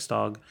is a sex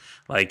dog.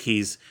 Like,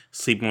 he's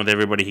sleeping with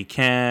everybody he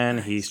can.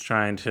 He's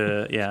trying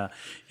to,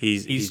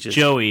 He's just,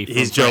 Joey.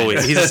 He's Joey.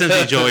 He's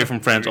essentially Joey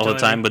from Friends all the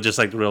telling me. time, but just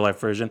like the real life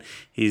version.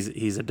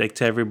 He's a dick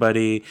to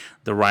everybody.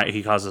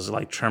 He causes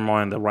like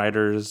turmoil in the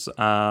writers,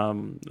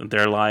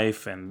 their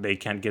life, and they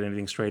can't get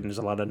anything straight. And there's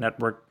a lot of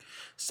network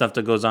stuff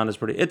that goes on.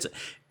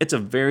 It's a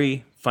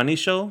very funny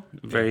show.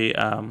 Very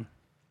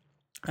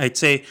I'd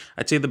say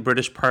the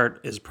British part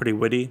is pretty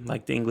witty.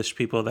 Like, the English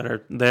people that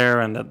are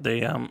there and that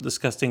they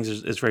discuss things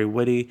is very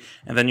witty.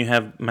 And then you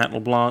have Matt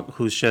LeBlanc,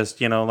 who's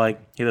just, like,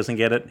 he doesn't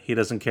get it. He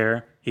doesn't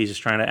care. He's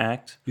just trying to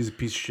act. He's a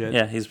piece of shit.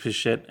 Yeah, he's a piece of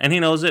shit. And he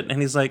knows it.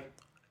 And he's like,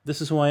 this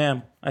is who I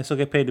am. I still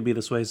get paid to be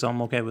this way, so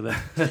I'm okay with it.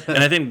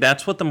 And I think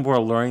that's what the more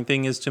alluring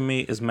thing is to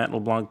me, is Matt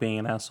LeBlanc being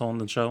an asshole in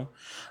the show.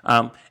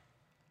 I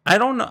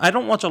don't know. I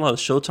don't watch a lot of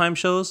Showtime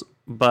shows,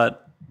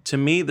 but to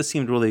me, this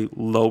seemed really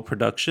low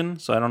production.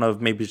 So I don't know if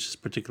maybe it's just a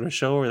particular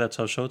show or that's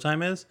how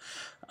Showtime is.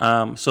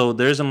 So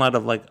there isn't a lot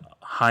of like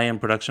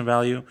high-end production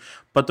value,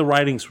 but the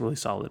writing's really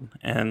solid,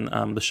 and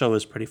the show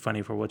is pretty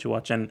funny for what you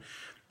watch. And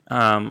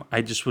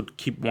I just would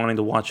keep wanting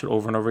to watch it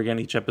over and over again,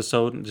 each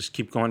episode, and just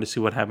keep going to see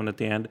what happened at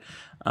the end.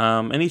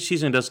 And each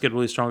season does get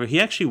really stronger. He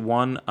actually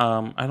won.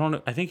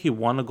 I think he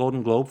won a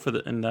Golden Globe for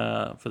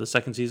the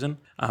second season.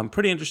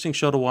 Pretty interesting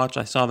show to watch.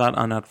 I saw that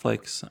on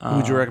Netflix. Who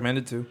would you recommend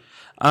it to?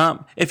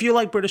 If you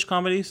like British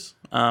comedies,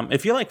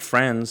 if you like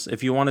Friends,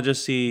 if you want to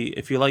just see,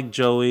 if you like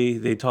Joey,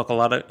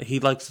 he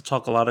likes to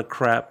talk a lot of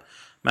crap,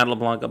 Matt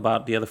LeBlanc,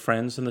 about the other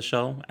friends in the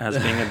show as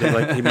being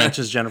he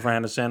mentions Jennifer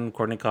Aniston,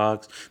 Courtney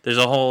Cox. There's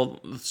a whole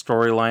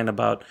storyline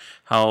about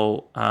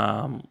how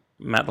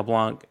Matt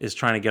LeBlanc is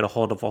trying to get a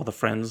hold of all the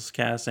Friends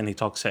cast, and he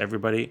talks to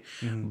everybody,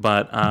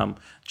 but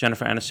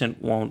Jennifer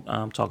Aniston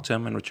won't talk to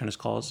him and return his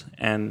calls,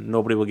 and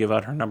nobody will give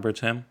out her number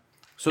to him.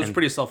 So it's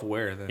pretty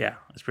self-aware then. Yeah,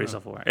 it's pretty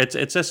self-aware. It's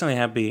definitely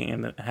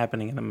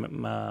happening in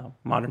the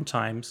modern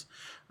times.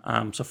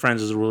 So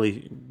Friends is a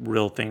really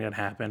real thing that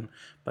happened,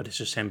 but it's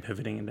just him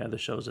pivoting into other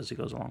shows as he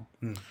goes along.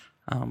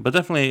 But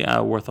definitely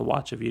worth a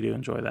watch if you do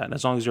enjoy that.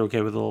 As long as you're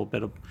okay with a little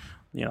bit of,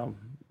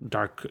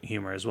 dark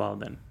humor as well,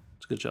 then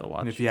it's a good show to watch.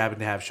 And if you happen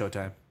to have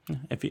Showtime.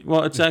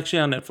 It's actually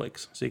on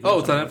Netflix. So you can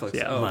watch it's on Netflix.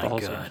 Yeah, Oh the my whole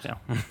God. series,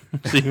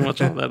 yeah. So you can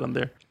watch all that on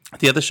there.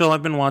 The other show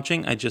I've been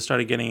watching, I just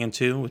started getting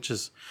into, which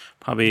is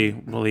probably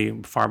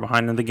really far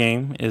behind in the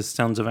game, is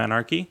Sons of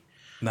Anarchy.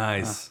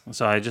 Nice.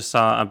 So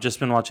I've just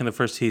been watching the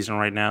first season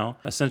right now.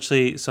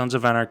 Essentially, Sons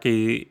of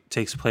Anarchy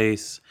takes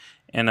place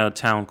in a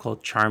town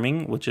called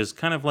Charming, which is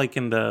kind of like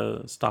in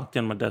the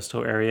Stockton,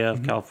 Modesto area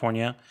of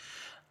California.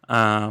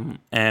 And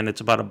it's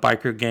about a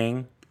biker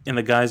gang in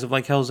the guise of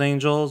like Hell's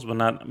Angels, but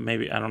not,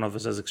 maybe, I don't know if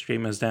it's as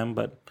extreme as them,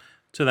 but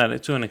to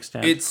an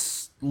extent.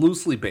 It's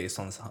loosely based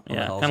on the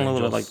Hells kind of a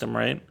little bit Angels. like them,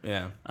 right?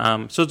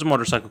 Yeah. So it's a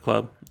motorcycle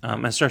club.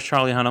 And it stars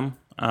Charlie Hunnam,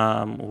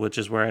 which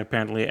is where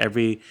apparently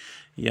every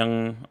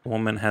young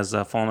woman has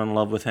fallen in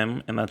love with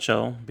him in that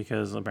show,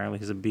 because apparently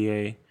he's a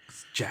BA.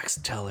 Jax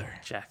Teller.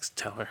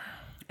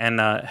 And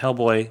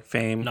Hellboy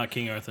fame. Not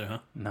King Arthur, huh?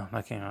 No,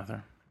 not King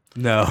Arthur.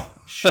 No.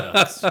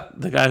 Shucks.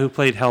 The guy who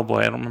played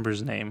Hellboy, I don't remember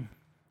his name.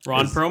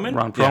 Ron Perlman?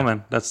 Ron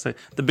Perlman. That's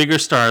the bigger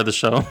star of the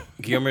show.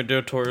 Guillermo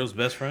del Toro's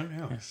best friend?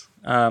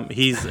 Yeah.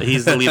 He's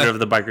the leader of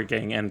the biker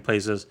gang and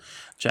plays as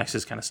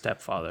Jax's kind of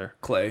stepfather.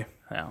 Clay.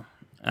 Yeah.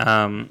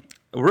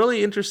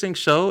 Really interesting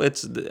show.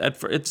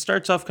 It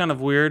starts off kind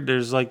of weird.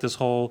 There's like this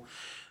whole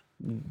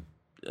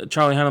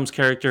Charlie Hunnam's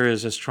character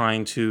is just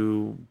trying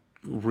to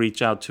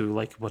reach out to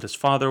like what his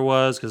father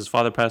was, because his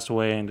father passed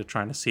away, and they're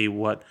trying to see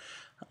what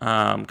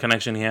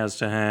connection he has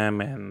to him,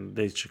 and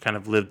they should kind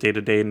of live day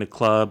to day in the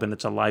club, and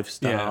it's a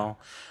lifestyle.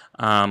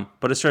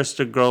 But it starts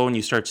to grow, and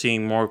you start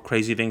seeing more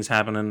crazy things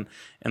happening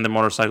in the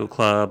motorcycle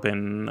club,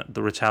 and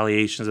the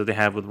retaliations that they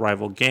have with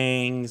rival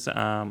gangs,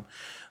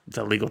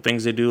 the illegal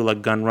things they do,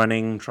 like gun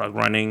running, drug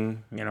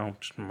running,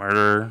 just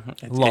murder.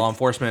 Law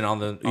enforcement on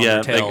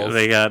their tails.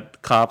 They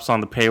got cops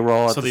on the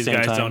payroll at So the these same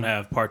guys time. don't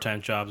have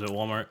part-time jobs at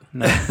Walmart?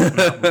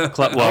 I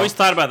I always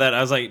thought about that. I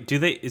was like,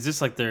 is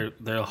this like their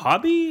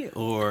hobby,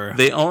 or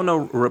they own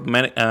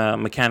a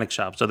mechanic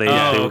shop, so they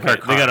okay. repair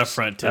They got a cars.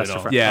 front to That's it the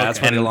all. front. Yeah,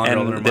 that's why they launder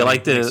all their And money. they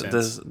like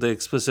Makes to they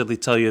explicitly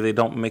tell you they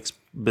don't mix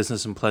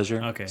business and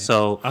pleasure. Okay.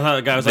 So I thought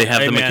the guy was they like, have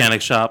 "Hey, the man,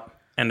 mechanic shop,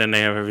 and then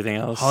they have everything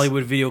else.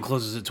 Hollywood Video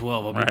closes at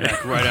 12. I'll be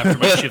back right after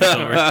my shift's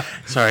over.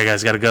 Sorry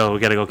guys, gotta go. We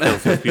gotta go kill a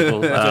few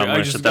people. I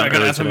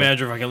gotta ask my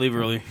manager if I can leave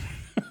early.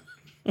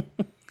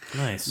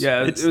 Nice.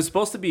 Yeah, it was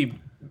supposed to be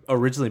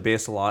originally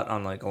based a lot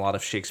on like a lot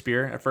of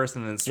Shakespeare at first,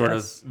 and then sort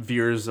of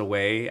veers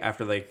away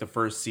after like the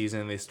first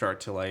season. They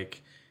start to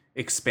like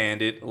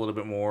expand it a little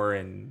bit more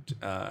and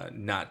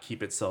not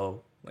keep it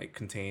so like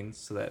contained,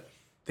 so that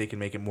they can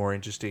make it more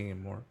interesting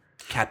and more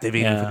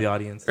captivating for the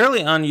audience.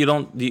 Early on,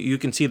 you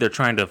can see they're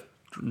trying to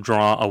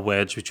draw a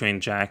wedge between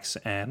Jax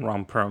and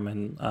Ron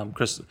Perlman,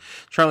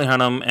 Charlie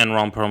Hunnam and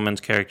Ron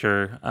Perlman's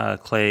character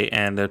Clay,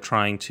 and they're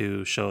trying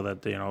to show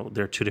that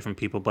they're two different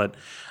people. But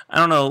I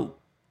don't know.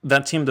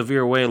 that seemed to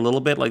veer away a little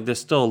bit. Like there's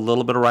still a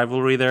little bit of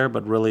rivalry there,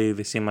 but really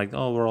they seem like,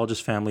 oh, we're all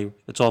just family.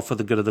 It's all for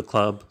the good of the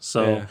club.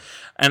 So,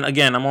 and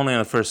again, I'm only in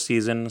the first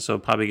season, so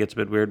it probably gets a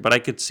bit weird. But I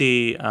could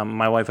see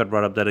my wife had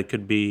brought up that it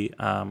could be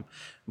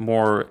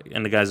more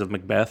in the guise of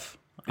Macbeth.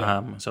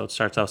 So it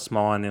starts out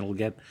small and it'll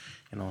get,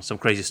 some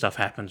crazy stuff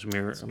happens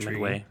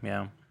midway.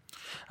 Yeah.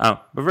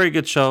 But very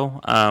good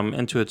show.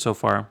 Into it so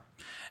far.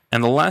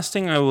 And the last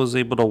thing I was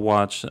able to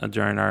watch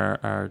during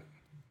our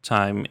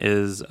time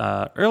is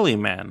Early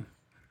Man.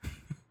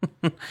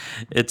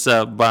 It's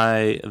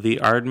by the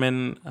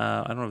Aardman,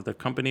 I don't know if they're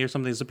company or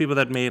something. It's the people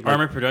that made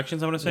Aardman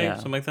Productions, I want to say,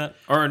 something like that.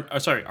 Or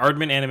sorry,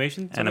 Aardman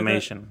Animation.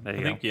 Animation. Like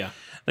there you go. Yeah.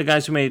 The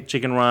guys who made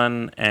Chicken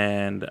Run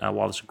and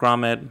Wallace and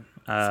Gromit.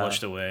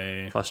 Flushed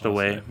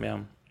Away. Yeah.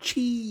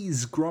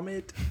 Cheese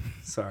Gromit.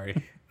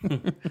 Sorry.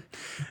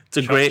 It's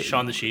a great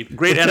Shaun the Sheep.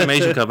 great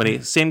animation company.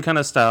 Same kind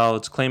of style.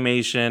 It's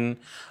claymation.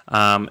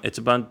 It's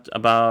about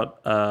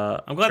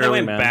I'm glad they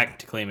went back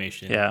to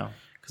claymation. Yeah.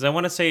 Because I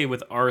want to say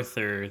with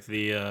Arthur,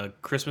 the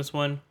Christmas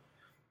one,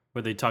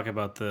 where they talk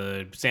about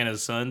the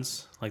Santa's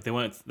sons, like that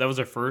was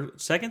their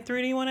second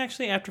 3D one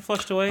actually after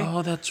Flushed Away.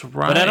 Oh, that's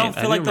right. But I don't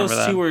feel like those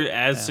two were were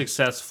as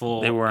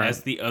successful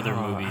as the other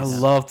movies. I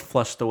loved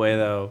Flushed Away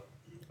though.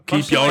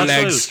 Flushed Keep your Away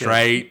legs was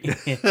straight.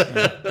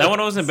 That one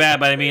wasn't bad,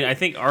 but I mean, I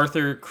think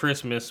Arthur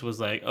Christmas was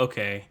like,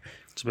 okay.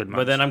 It's a bit much.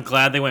 But then I'm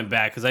glad they went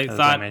back because I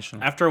thought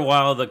animation. after a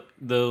while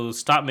the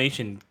stop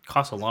motion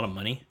costs a lot of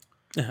money,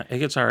 Yeah, it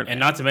gets hard. and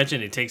not to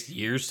mention it takes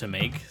years to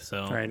make.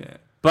 So Right.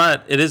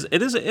 But it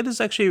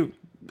is actually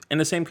in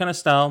the same kind of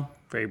style,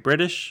 very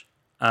British,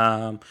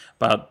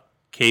 about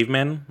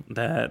cavemen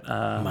that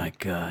my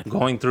God,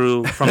 going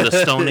through from the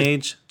Stone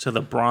Age to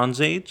the Bronze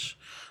Age.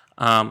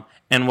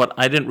 And what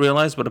I didn't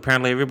realize, but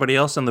apparently everybody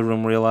else in the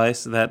room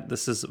realized, that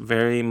this is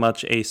very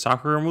much a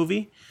soccer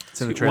movie.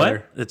 It's in the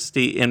trailer. What? It's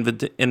the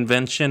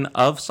invention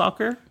of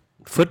soccer,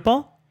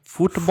 football.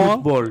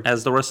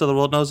 as the rest of the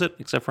world knows it,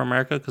 except for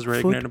America, because we're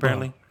ignorant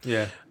apparently.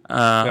 Yeah. We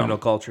have no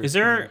culture. Is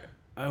there,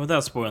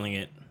 without spoiling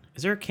it,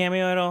 is there a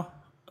cameo at all?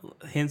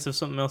 Hints of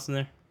something else in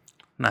there?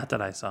 Not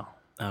that I saw.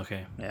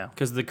 Okay. Yeah.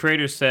 Because the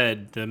creator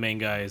said the main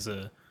guy is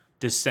a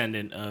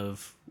descendant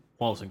of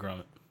Wallace and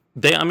Gromit.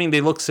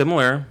 They look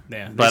similar.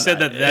 Yeah. They but said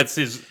that that's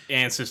his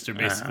ancestor,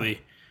 basically,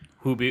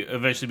 who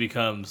eventually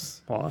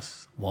becomes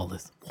Wallace.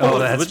 Wallace. Oh,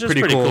 that's which is pretty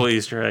pretty cool. cool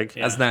Easter egg.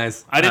 Yeah. That's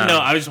nice. I didn't know.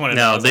 I just wanted to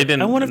know. I No, was they like,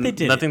 didn't. I wonder if they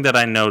did Nothing that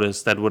I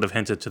noticed that would have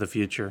hinted to the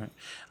future.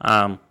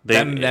 That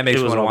makes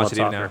you wanna watch it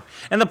even now.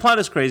 And the plot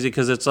is crazy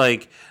because it's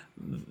like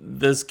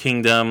this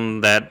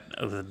kingdom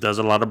that does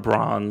a lot of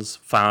bronze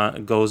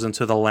goes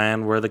into the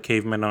land where the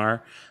cavemen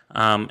are,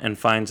 and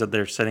finds that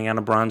they're sitting on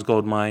a bronze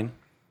gold mine.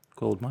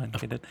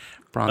 Get it?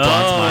 Bronze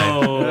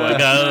mine. Oh,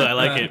 I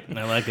like it.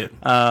 I like it.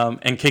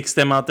 And kicks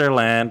them out their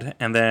land,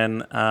 and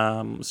then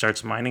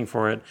starts mining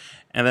for it.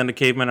 And then the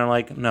cavemen are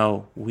like,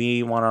 no,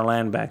 we want our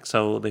land back.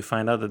 So they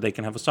find out that they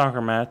can have a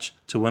soccer match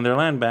to win their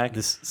land back.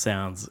 This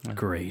sounds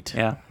great.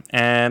 Yeah.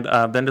 And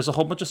then there's a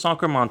whole bunch of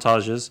soccer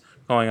montages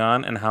going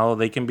on and how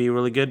they can be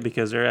really good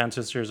because their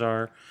ancestors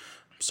are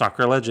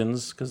soccer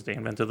legends because they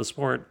invented the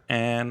sport.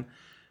 And,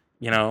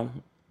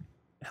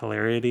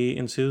 hilarity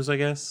ensues, I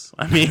guess.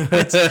 I mean,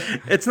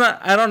 it's not,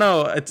 I don't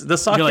know. The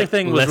soccer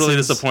thing was really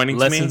disappointing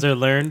to me. Lessons are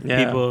learned.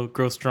 Yeah. People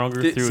grow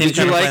stronger through Did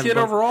you like it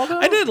overall, though?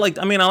 I did I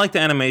like the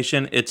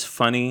animation. It's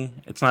funny.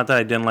 It's not that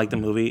I didn't like the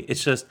movie.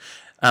 It's just,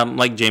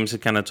 like James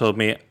had kind of told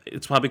me,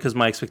 it's probably because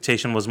my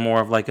expectation was more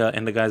of like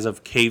in the guise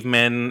of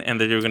cavemen and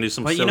that you were going to do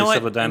some silly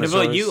stuff with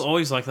dinosaurs. But you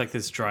always like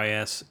this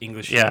dry-ass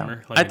English yeah.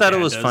 humor. Like I your thought it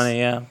dad was does. funny,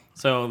 yeah.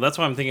 So that's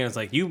why I'm thinking it's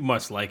like, you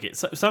must like it.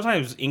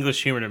 Sometimes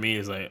English humor to me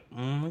is like,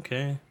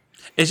 okay.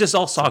 It's just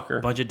all soccer.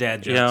 Bunch of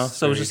dad jokes.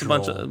 So it was just a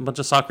bunch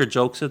of soccer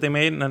jokes that they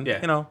made, and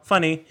then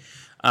funny.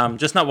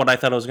 Just not what I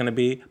thought it was going to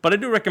be, but I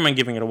do recommend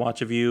giving it a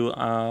watch if you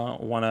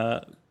want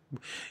to.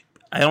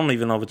 I don't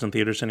even know if it's in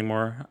theaters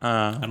anymore.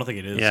 I don't think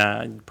it is.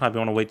 Yeah, you probably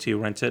want to wait till you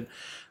rent it.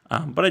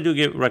 But I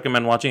do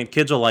recommend watching it.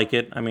 Kids will like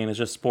it. I mean, it's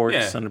just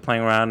sports and they're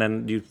playing around,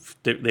 and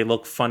they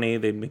look funny.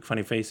 They make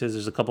funny faces.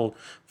 There's a couple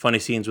funny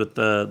scenes with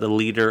the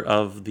leader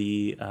of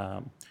the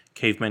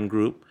caveman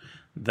group.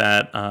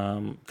 That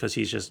because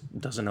he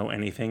just doesn't know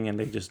anything and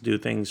they just do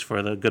things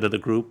for the good of the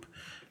group,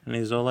 and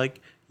he's all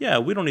like, yeah,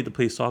 we don't need to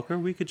play soccer,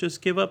 we could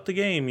just give up the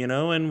game,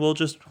 and we'll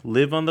just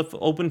live on the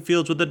open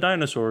fields with the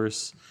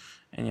dinosaurs,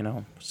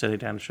 and silly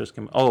dinosaurs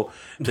can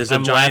there's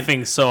I'm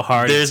laughing so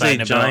hard there's inside a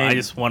Nabel, giant, I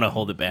just want to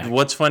hold it back.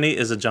 what's funny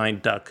is a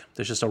giant duck.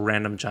 There's just a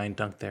random giant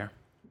duck there.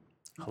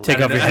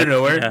 Take off your head.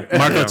 Yeah.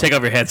 Marco, take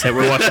off your headset.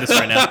 We're watching this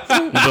right now.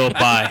 Nabil,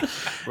 bye.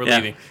 We're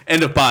leaving.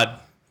 End of pod.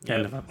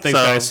 Thanks,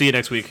 guys. See you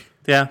next week.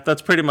 Yeah,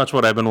 that's pretty much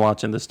what I've been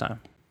watching this time.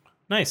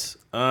 Nice.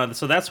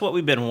 So that's what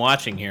we've been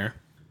watching here.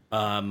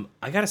 I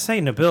gotta say,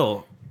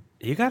 Nabil,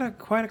 you got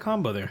quite a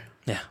combo there.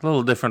 Yeah, a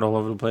little different all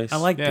over the place. I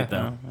liked it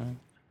though.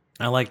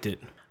 I liked it.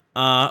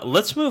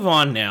 Let's move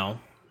on now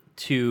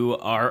to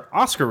our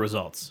Oscar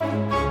results.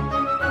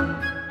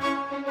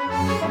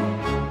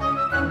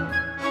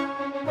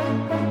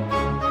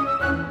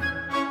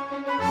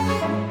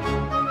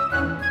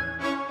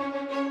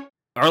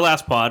 our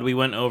last pod, we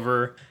went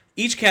over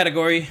each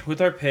category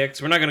with our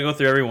picks. We're not going to go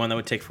through every one. That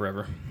would take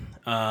forever.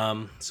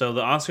 So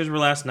the Oscars were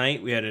last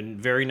night. We had a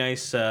very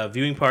nice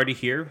viewing party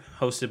here,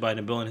 hosted by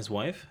Nabil and his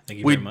wife. Thank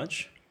you very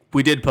much.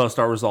 We did post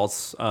our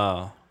results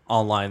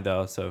online,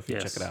 though, so if you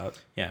check it out.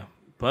 Yeah,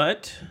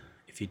 but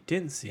if you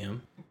didn't see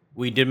them,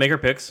 we did make our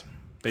picks,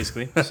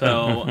 basically.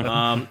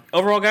 So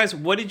overall, guys,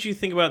 what did you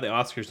think about the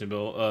Oscars,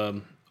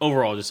 Nabil?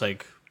 Overall, just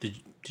like, did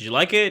you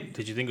like it?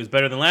 Did you think it was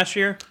better than last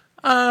year?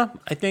 I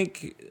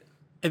think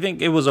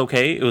it was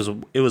okay.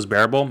 It was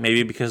bearable,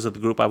 maybe because of the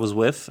group I was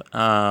with.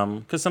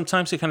 Because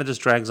sometimes it kind of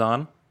just drags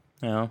on,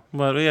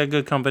 But we had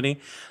good company.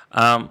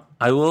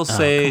 I will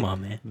say come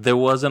on, man. There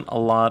wasn't a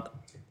lot.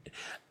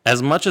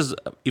 As much as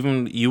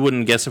even you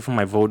wouldn't guess it from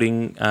my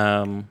voting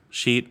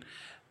sheet,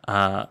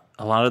 a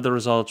lot of the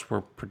results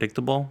were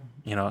predictable.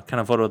 I kind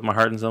of voted with my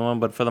heart in some of them,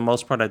 but for the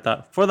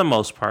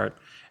most part,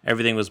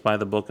 everything was by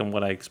the book and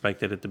what I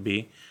expected it to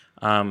be.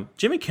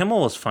 Jimmy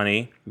Kimmel was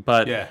funny,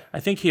 but I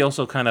think he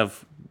also kind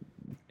of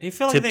He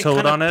felt like they tiptoed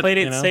kind on of it. played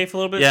it safe a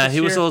little bit. Yeah, this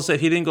he was year. a little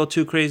safe. He didn't go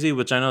too crazy,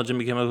 which I know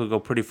Jimmy Kimmel could go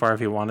pretty far if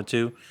he wanted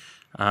to.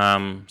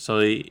 So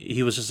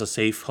he was just a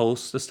safe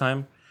host this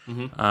time.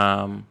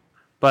 Mm-hmm.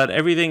 But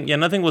everything,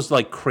 nothing was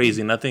like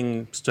crazy.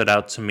 Nothing stood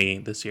out to me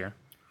this year.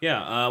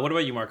 Yeah. What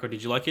about you, Marco?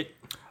 Did you like it?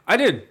 I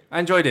did. I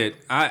enjoyed it.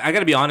 I got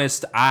to be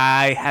honest.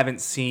 I haven't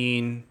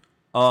seen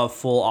a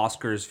full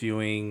Oscars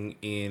viewing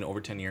in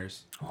over 10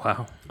 years.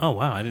 Wow. Oh,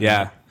 wow. I didn't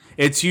know.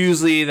 It's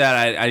usually that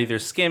I'd either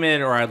skim it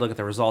or I'd look at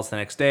the results the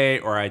next day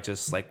or I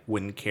just like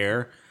wouldn't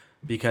care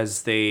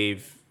because I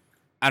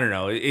don't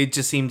know. It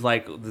just seemed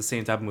like the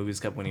same type of movies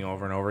kept winning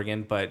over and over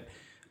again. But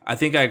I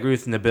think I agree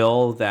with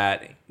Nabil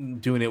that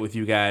doing it with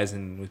you guys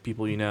and with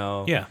people it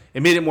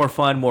made it more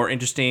fun, more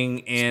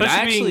interesting. And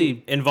Especially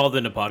being involved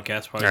in a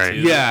podcast part Right.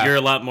 too. Yeah. You're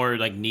a lot more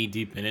like knee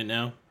deep in it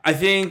now. I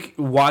think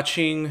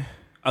watching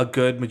a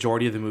good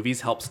majority of the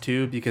movies helps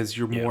too because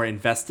you're more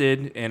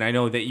invested. And I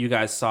know that you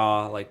guys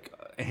saw like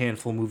a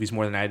handful of movies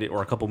more than I did,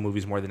 or a couple of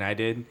movies more than I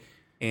did.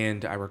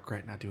 And I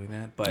regret not doing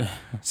that. But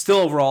still,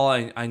 overall,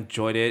 I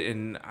enjoyed it,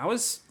 and I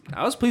was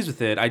pleased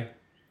with it. I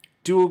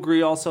do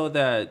agree also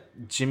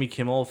that Jimmy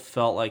Kimmel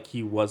felt like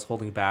he was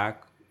holding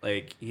back,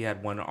 like he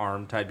had one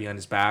arm tied behind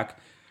his back,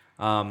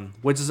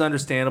 which is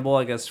understandable,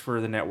 I guess,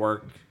 for the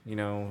network,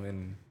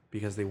 and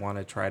because they want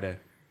to try to,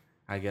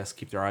 I guess,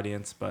 keep their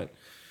audience. But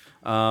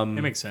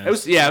It makes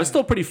sense. it was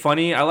still pretty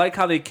funny. I like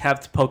how they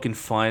kept poking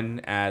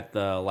fun at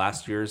the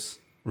last year's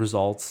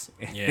results.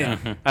 Yeah.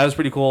 That was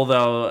pretty cool,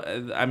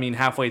 though. I mean,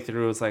 halfway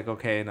through, it's like,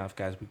 okay, enough,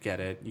 guys. We get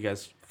it. You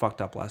guys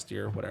fucked up last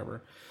year,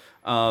 whatever.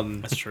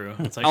 That's true.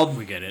 It's like,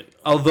 we get it.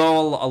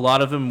 Although a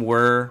lot of them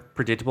were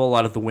predictable, a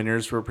lot of the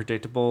winners were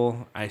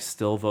predictable, I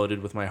still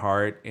voted with my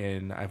heart,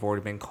 and I've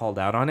already been called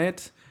out on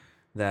it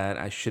that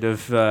I should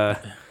have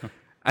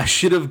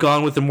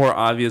gone with the more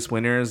obvious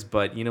winners,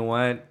 but you know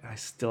what? I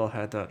still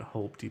had that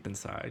hope deep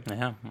inside.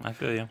 Yeah, I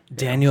feel you.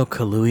 Daniel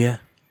Kaluuya.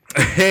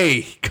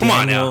 Hey, come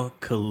on now.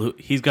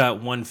 He's got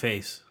one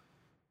face.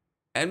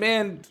 And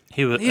man,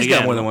 He's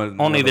got more than one. Only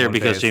more than there one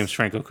because face. James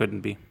Franco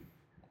couldn't be.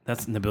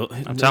 That's Nabil.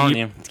 I'm telling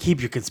you. Keep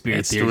your conspiracy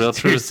It's the theories real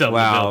to truth. yourself,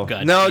 Wow. Nabil.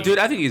 God, No, geez. dude,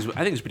 I think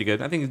he's pretty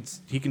good. I think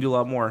he can do a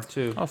lot more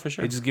too. Oh, for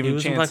sure. They just give he him a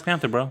was in chance. Black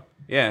Panther, bro.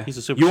 Yeah,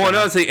 He's a You won't superstar.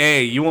 know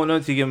until you won't know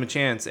until you give him a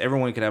chance.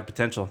 Everyone could have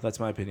potential.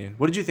 That's my opinion.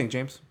 What did you think,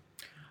 James?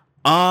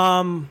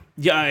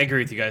 Yeah, I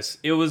agree with you guys.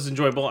 It was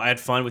enjoyable. I had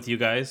fun with you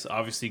guys.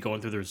 Obviously, going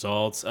through the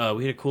results.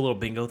 We had a cool little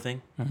bingo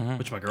thing,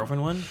 which my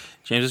girlfriend won.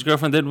 James's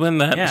girlfriend did win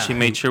that. Yeah. She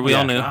made sure we Yeah,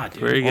 all knew. God,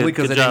 dude. Very good. Only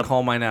because Good I job. didn't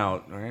call mine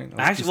out. All right. I was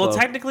Actually, too well, slow.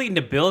 technically,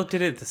 Nabil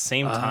did it at the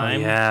same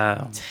time.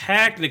 Yeah.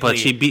 Technically, But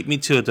she beat me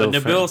to it, though.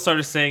 Nabil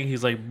started saying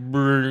he's like,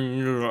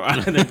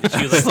 "Brrr," and then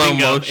she was like, Slow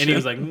bingo, motion. and he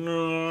was like,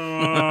 "No."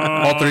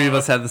 All three of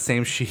us had the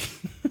same sheet.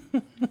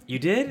 You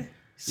did?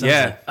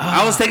 Yeah,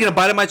 I was taking a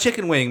bite of my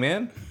chicken wing,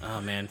 man.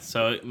 Oh man.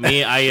 So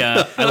me, I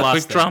lost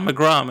Quick that. draw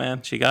McGraw,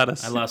 man. She got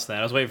us. I lost that.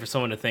 I was waiting for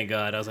someone to thank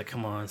God. I was like,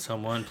 come on,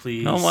 someone,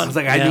 please. No I one. was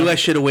like, I knew I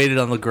should have waited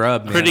on the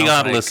grub. Man. Pretty I was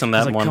godless like, in I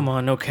was that like, one. come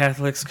on, no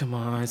Catholics. Come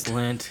on, it's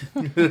Lent.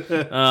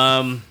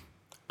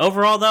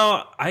 Overall,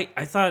 though, I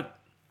thought,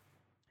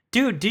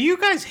 dude, do you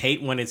guys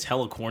hate when it's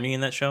hella corny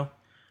in that show?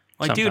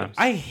 Like, dude, Sometimes.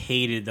 I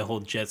hated the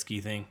whole jet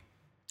ski thing.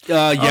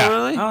 yeah. Oh,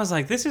 really? I was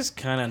like, this is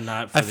kind of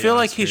not. For I the feel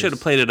like he Oscars. should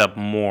have played it up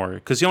more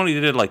because he only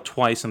did it like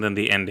twice and then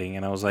the ending.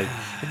 And I was like,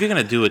 if you're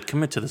gonna do it,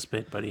 commit to this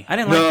bit, buddy. I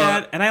didn't like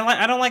that, and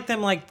I don't like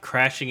them like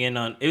crashing in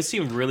on. It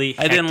seemed really.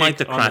 I didn't like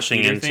the hectic on crashing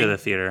theater into thing. the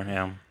theater.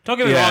 Yeah. Don't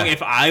get me Yeah. wrong.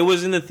 If I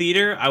was in the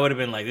theater, I would have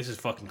been like, "This is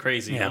fucking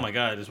crazy! Yeah. Oh my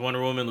god, there's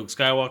Wonder Woman, Luke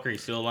Skywalker.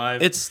 He's still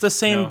alive." It's the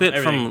same No, bit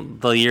everything. from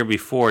the year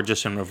before,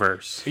 just in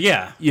reverse.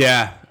 yeah.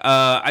 Yeah,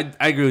 I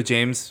agree with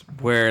James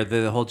where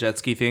the whole jet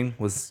ski thing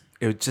was.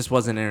 It just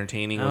wasn't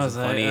entertaining. It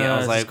wasn't funny. I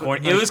was like,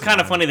 it was kind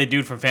of funny. The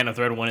dude from Phantom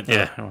Thread won it. Though.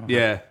 Yeah.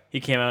 yeah.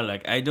 He came out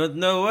like, I don't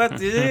know what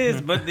it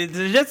is, but it's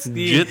a jet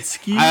ski. Jet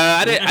ski.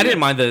 I didn't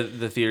mind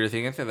the theater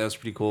thing. I thought that was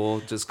pretty cool.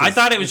 Just 'cause I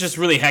thought it was just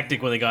really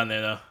hectic when they got in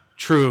there, though.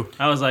 true.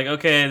 I was like,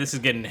 okay, this is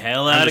getting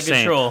hell I'm out of just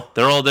saying, control.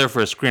 they're all there for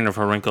a screener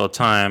for a wrinkle of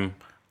time.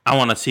 I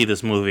want to see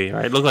this movie.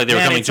 Right? It looked like they were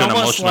Man, coming it's to an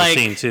almost emotional like-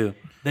 scene too.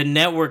 The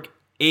network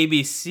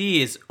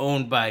ABC is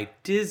owned by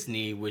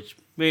Disney, which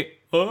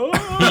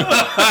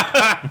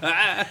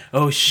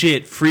oh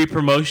shit, free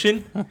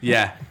promotion.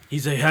 Yeah.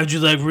 He's like, how'd you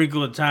like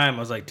Wrinkle in Time? I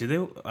was like, did they?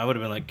 I would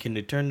have been like, can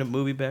they turn the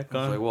movie back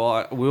on? Like,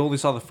 well, we only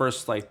saw the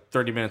first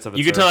 30 minutes of it.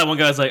 You could tell that one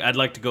guy was like, I'd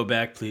like to go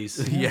back,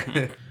 please.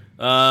 Yeah.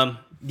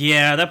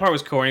 Yeah, that part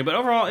was corny, but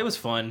overall it was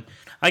fun.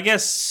 I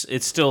guess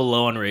it's still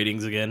low on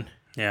ratings again.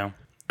 Yeah.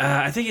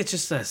 I think it's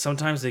just that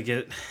sometimes they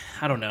get,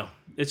 I don't know.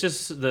 It's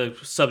just the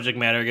subject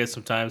matter, I guess,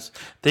 sometimes.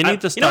 They need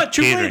to stop You know what?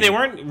 Truthfully, catering. they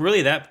weren't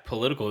really that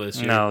political this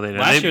year. No, they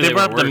didn't. Last year They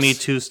brought up were the Me worse.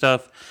 Too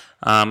stuff,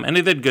 and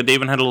they did good. They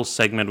even had a little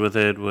segment with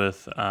it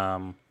with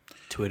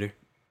Twitter.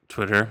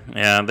 Twitter.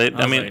 Yeah, it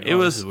This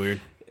was is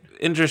weird.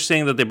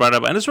 interesting that they brought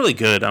up, and it's really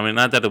good. I mean,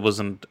 not that it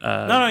wasn't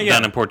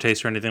done in poor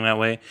taste or anything that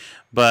way,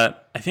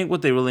 but I think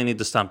what they really need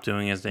to stop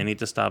doing is they need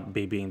to stop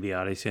babying the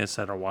audiences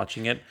that are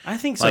watching it. I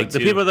think so, like the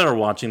too. people that are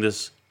watching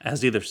this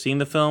has either seen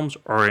the films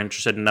or are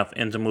interested enough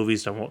into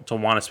movies to want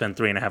to spend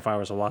 3.5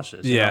 hours to watch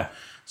this. you Yeah, know?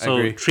 I So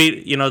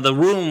agree. the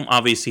Room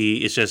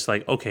obviously is just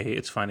like, okay,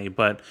 it's funny,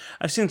 but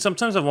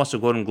sometimes I've watched the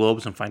Golden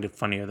Globes and find it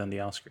funnier than the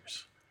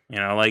Oscars.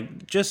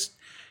 Like just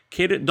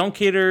don't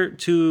cater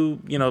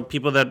to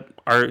people that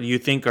you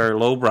think are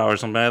lowbrow or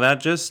something like that.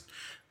 Just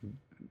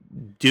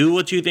do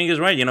what you think is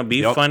right.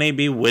 Be funny,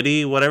 be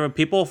witty, whatever.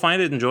 People find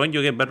it enjoying.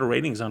 You'll get better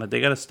ratings on it. They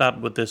got to stop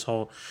with this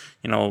whole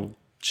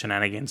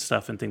shenanigans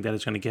stuff and think that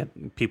it's going to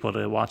get people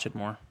to watch it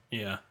more.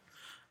 Yeah.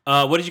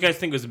 What did you guys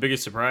think was the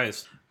biggest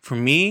surprise? For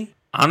me,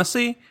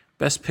 honestly,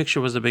 Best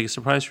Picture was the biggest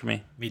surprise for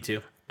me. Me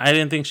too. I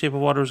didn't think Shape of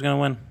Water was going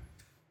to win.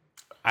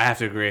 I have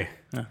to agree.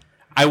 Yeah.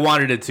 I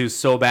wanted it to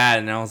so bad,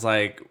 and I was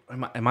like,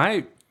 am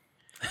I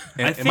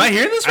hearing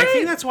this right? I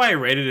think that's why I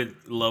rated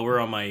it lower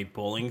on my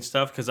bowling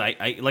stuff, because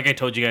I like I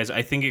told you guys,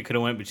 I think it could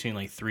have went between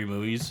like 3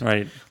 movies.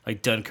 Right.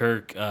 Like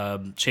Dunkirk,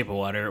 Shape of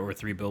Water, or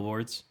 3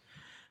 Billboards.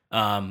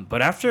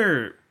 But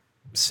after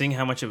seeing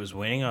how much it was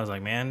winning, I was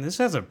like, man, this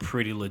has a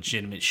pretty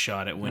legitimate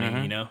shot at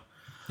winning,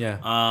 Yeah.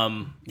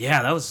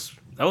 Yeah, that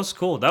was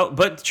cool.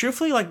 But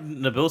truthfully, like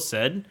Nabil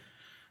said,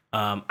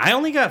 I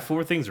only got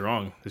 4 things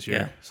wrong this year.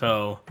 Yeah.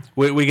 So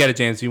We get it,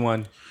 James. You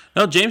won.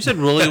 No, James did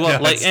really well.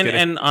 No, like, just kidding.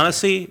 and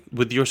honestly,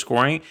 with your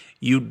scoring,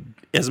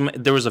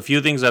 there was a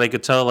few things that I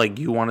could tell like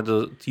you wanted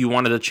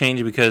to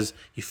change because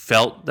you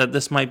felt that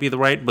this might be the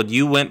right, but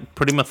you went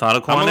pretty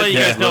methodical I'm on gonna it. let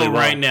you guys really know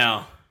well. right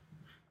now.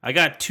 I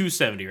got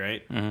 270,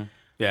 right? Mm-hmm.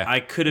 Yeah. I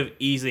could have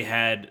easily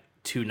had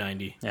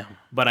 290. Yeah.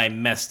 But I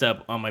messed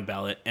up on my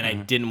ballot, and I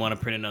didn't want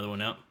to print another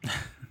one out.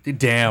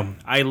 Damn.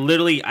 I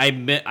literally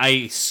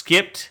I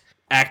skipped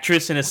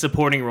actress in a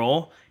supporting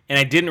role, and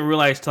I didn't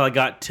realize till I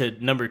got to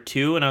number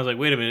 2, and I was like,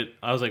 wait a minute.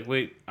 I was like,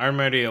 wait, I'm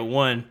already at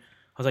 1. I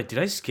was like, did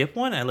I skip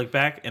one? I looked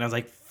back, and I was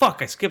like,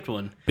 fuck, I skipped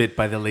one. Bit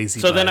by the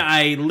lazy So bug. then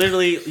I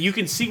literally, you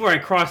can see where I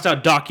crossed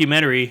out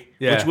documentary,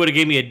 Yeah. which would have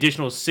gave me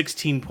additional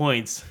 16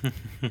 points.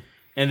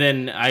 And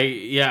then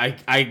I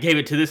gave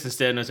it to this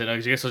instead, and I said, I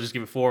guess I'll just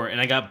give it 4,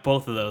 and I got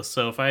both of those.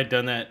 So if I had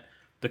done that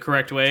the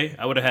correct way,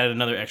 I would have had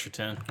another extra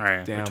 10 All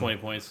right. Damn. or 20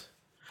 points.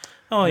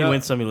 Oh, you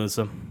win some, you lose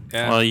some.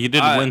 Yeah. Well, you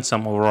did win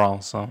some overall,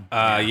 so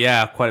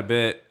Yeah, quite a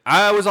bit.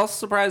 I was also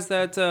surprised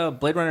that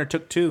Blade Runner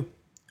took 2.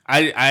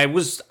 I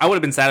would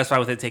have been satisfied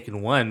with it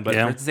taking 1, but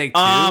Yeah. for it to take 2,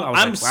 I was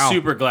I'm like, wow.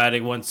 super glad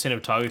it won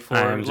cinematography for.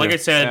 I am Like too. I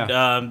said,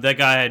 that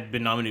guy had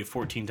been nominated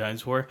 14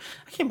 times for.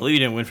 I can't believe he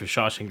didn't win for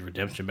Shawshank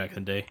Redemption back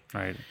in the day.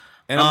 all right.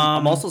 And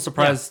I'm also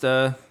surprised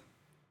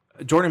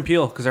Jordan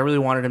Peele, because I really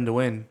wanted him to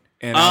win.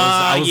 And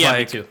I was yeah, me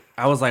like, too.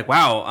 I was like,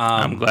 wow.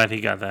 I'm glad he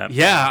got that.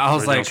 Yeah, I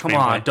was original like, come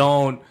on,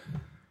 screenplay.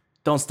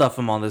 don't stuff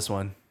him on this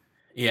one.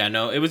 Yeah,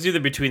 no, it was either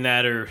between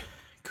that or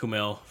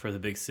Kumail for The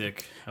Big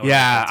Sick.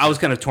 Yeah, I was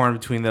kind of torn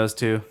between those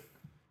two.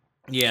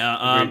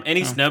 Yeah.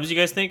 Any snubs you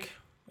guys think?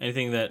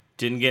 Anything that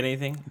didn't get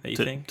anything that you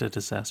think? The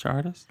Disaster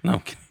Artist? No, I'm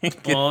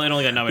kidding. Well, it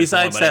only got nominated.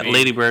 Besides for one, that, but I mean,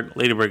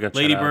 Lady Bird got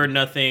Lady shut out. Bird,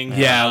 nothing.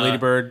 Yeah, Lady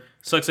Bird,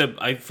 So except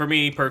for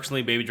me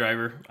personally, Baby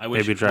Driver. I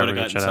wish Baby it would have Driver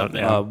got gotten shut out,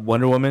 something. yeah.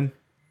 Wonder Woman.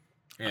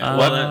 Yeah,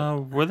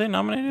 well, Were they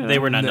nominated? they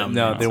were not No,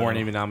 nominated. they so- weren't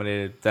even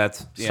nominated.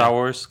 That's Star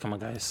Wars. Come on,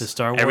 guys. The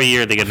Star Every Wars?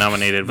 year they get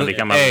nominated when they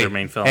come out with their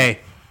main film. Hey,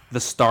 the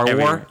Star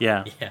Every War.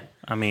 year. Yeah. Yeah.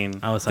 I mean,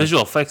 I was like,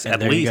 visual effects and at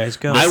there you least. guys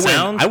go. The I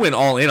sound, went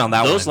all in on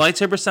that those one.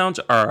 lightsaber sounds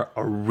are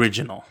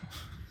original.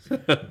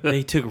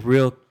 They took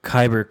real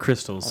Kyber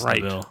crystals,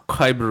 Right. Bill,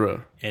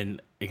 Kyber.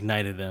 and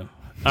ignited them.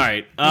 All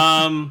right.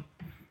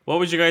 What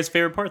was your guys'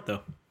 favorite part, though?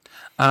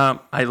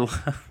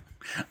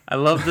 I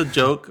love the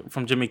joke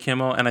from Jimmy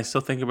Kimmel, and I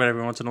still think about it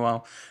every once in a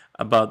while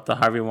about the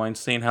Harvey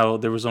Weinstein, how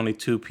there was only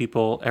 2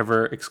 people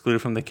ever excluded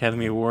from the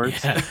Academy Awards.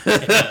 That's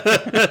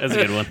a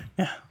good one.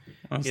 Yeah.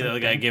 The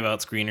guy gave out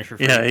screeners for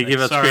free. Yeah, he Like,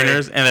 gave out sorry,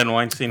 screeners, and then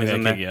Weinstein is I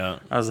in kick there. you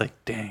out. I was like,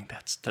 dang,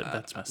 that's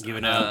messed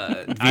Giving up.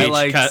 out I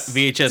liked-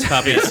 VHS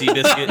copy of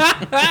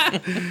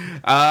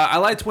Seabiscuit. I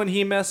liked when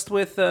he messed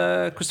with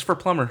Christopher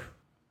Plummer.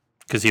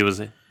 Because he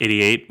was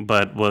 88,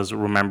 but was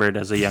remembered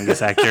as the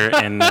youngest actor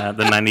in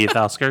the 90th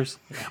Oscars.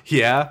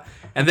 Yeah,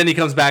 and then he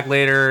comes back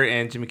later,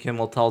 and Jimmy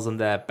Kimmel tells him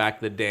that back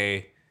in the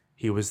day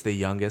he was the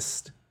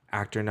youngest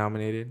actor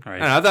nominated.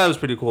 Right. I thought it was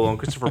pretty cool. And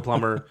Christopher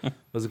Plummer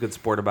was a good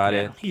sport about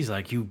it. He's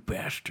like, you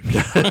bastard.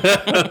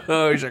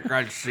 Oh, he's like,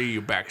 I see you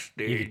You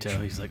backstage. can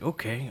tell he's like,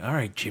 okay, all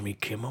right, Jimmy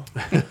Kimmel.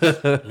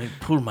 Let me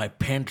pull my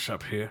pants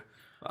up here.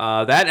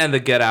 That and the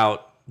Get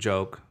Out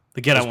joke.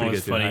 The Get Out That's one pretty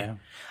was good, funny. too. Yeah.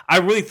 I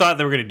really thought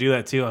they were going to do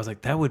that too. I was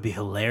like, that would be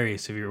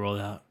hilarious if you rolled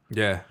out.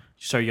 Yeah.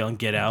 You start yelling,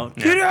 get out.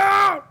 Get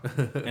out!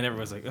 And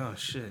everyone's like, oh,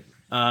 shit.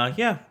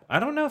 Yeah, I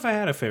don't know if I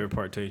had a favorite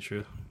part, to tell you the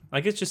truth. I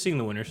guess just seeing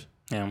the winners.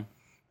 Yeah.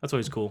 That's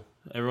always cool.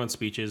 Everyone's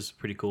speech is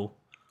pretty cool.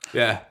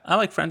 Yeah. I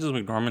like Frances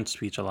McDormand's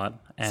speech a lot.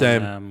 And,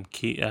 Same.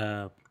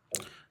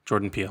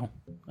 Jordan Peele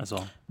as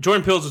well.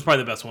 Jordan Peele's was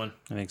probably the best one,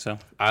 I think so.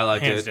 I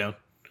like hands it. down.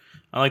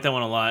 I like that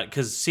one a lot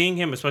because seeing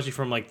him, especially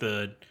from like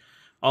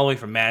all the way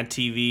from Mad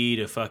TV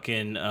to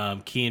fucking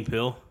Key and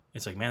Peele,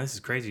 it's like, man, this is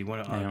crazy. He won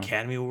an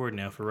Academy Award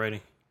now for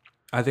writing.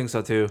 I think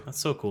so too. That's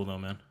so cool, though,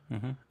 man.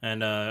 Mm-hmm.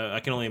 And I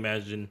can only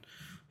imagine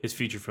his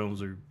future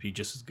films would be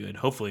just as good.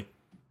 Hopefully.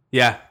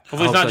 Yeah.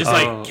 Hopefully it's not just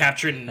like Oh,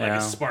 capturing like yeah.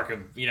 a spark of,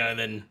 and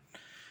then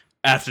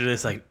after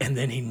this, like, and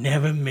then he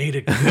never made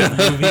a good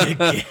movie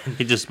again.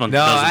 He just does a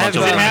I bunch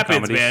have of it happens,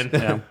 comedies. man.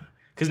 Yeah.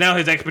 Because now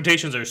his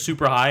expectations are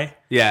super high,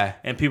 Yeah.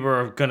 and people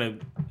are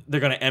they're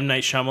gonna M.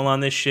 Night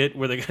Shyamalan this shit,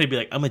 where they're gonna be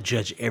like, I'm gonna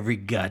judge every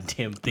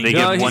goddamn thing. They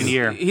get he's, 1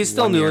 year. He's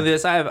still 1 new year. in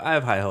this. I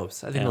have high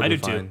hopes. I think he'll I be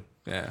do too. fine.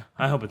 Yeah.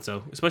 I hope it's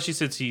so, especially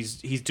since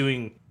he's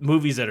doing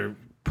movies that are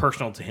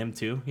personal to him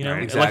too. You know,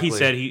 Right, like he exactly.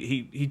 said,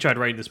 he tried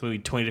writing this movie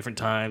 20 different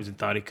times and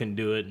thought he couldn't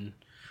do it, and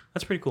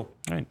that's pretty cool.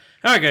 Right.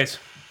 All right, guys.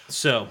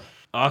 So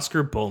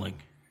Oscar bowling.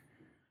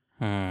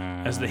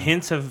 As the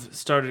hints have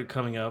started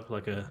coming up,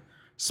 like a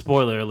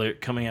spoiler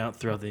alert coming out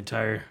throughout the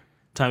entire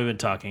time we've been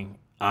talking,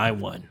 I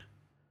won.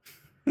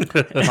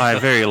 By a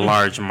very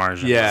large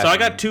margin. Yeah. So I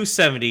got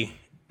 270.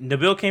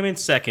 Nabil came in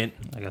second.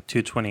 I got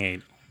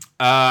 228.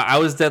 I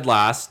was dead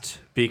last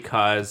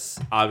because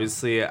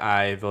obviously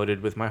I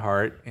voted with my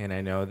heart, and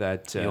I know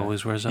that He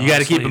always wears a you got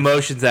to hot keep sleeve.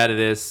 emotions out of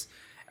this.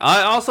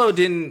 I also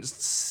didn't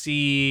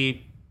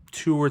see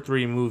 2 or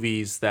 3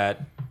 movies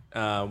that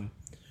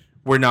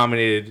were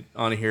nominated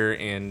on here,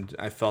 and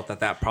I felt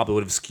that probably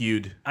would have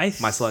skewed I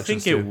my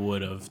selections think it too.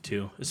 would have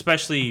too,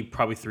 especially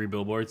probably 3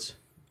 Billboards.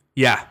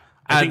 Yeah,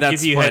 I think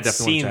that's if you what I had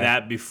definitely seen wanna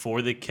check. that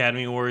before the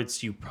Academy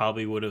Awards, you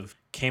probably would have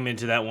came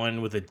into that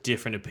one with a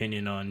different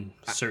opinion on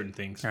certain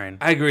things. All right.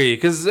 I agree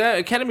because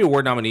Academy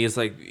Award nominees,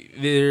 like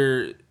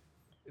they're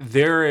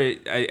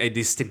a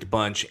distinct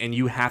bunch, and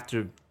you have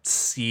to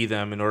see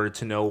them in order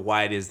to know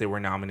why it is they were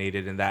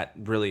nominated, and that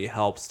really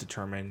helps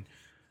determine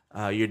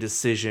your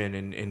decision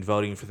in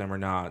voting for them or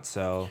not.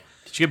 So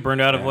Did you get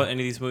burned out of any of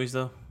these movies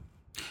though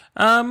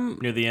Um,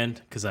 near the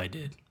end? Because I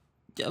did.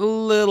 a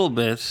little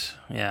bit.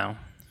 Yeah.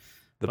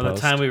 By the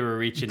time we were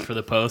reaching for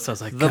the post, I was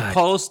like, The God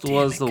Post damn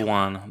was it, the come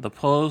one. The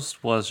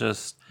Post was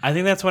just. I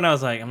think that's when I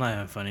was like, I'm not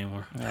having fun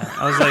anymore.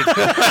 I was like,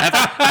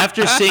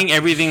 after seeing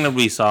everything that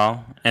we saw,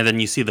 and then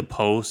you see the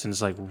Post, and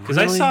it's like, Because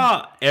I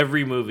saw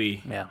every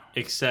movie Yeah.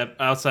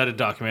 except outside of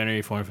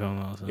documentary, foreign film,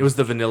 also. it was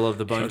the vanilla of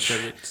the bunch.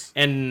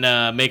 and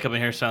makeup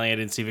and hairstyling. I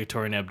didn't see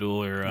Victoria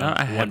Abdul or No,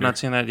 I have Wonder. not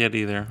seen that yet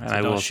either, and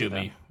I Don't will shoot see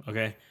that. me,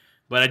 okay?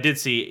 But I did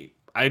see.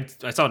 I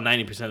saw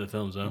 90% of the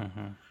films though.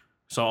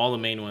 Saw all the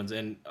main ones,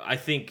 and I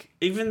think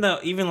even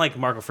like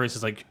Marco, for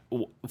instance, like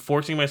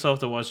forcing myself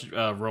to watch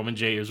Roman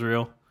J.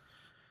 Israel.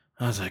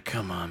 I was like,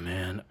 come on,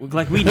 man!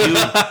 Like we knew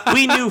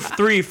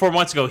 3-4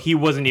 months ago he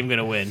wasn't even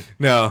gonna win.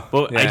 No,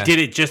 But I yeah. did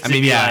it just to I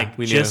mean, be yeah, like,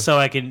 we knew. just so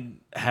I can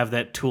have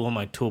that tool in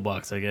my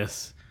toolbox, I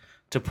guess,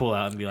 to pull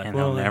out and be like, And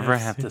well, I'll never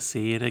that's- have to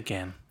see it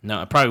again.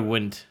 No, I probably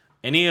wouldn't.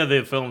 Any of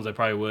the films, I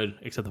probably would,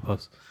 except the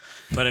Post.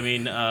 But I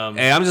mean,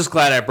 Hey, I'm just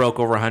glad I broke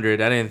over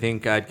 100. I didn't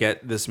think I'd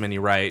get this many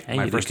right Hey,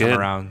 my you did first time good.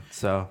 around.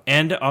 So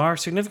and our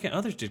significant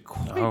others did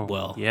quite Oh,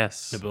 well.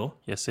 yes. Nabil.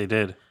 Yes, they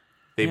did.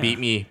 they beat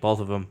me, both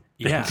of them.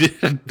 Yeah.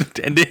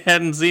 And they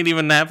hadn't seen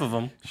even half of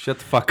them. Shut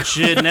the fuck up.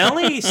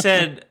 Janelle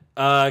said,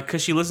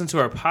 because she listened to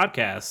our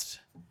podcast,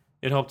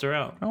 it helped her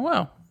out. Oh,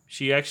 wow.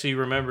 She actually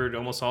remembered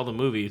almost all the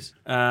movies.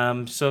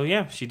 So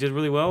yeah, she did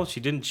really well. She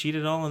didn't cheat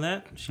at all in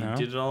that. She No.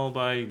 did it all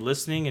by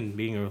listening and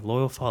being a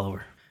loyal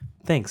follower.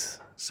 Thanks,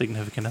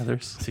 Significant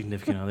others.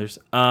 significant others.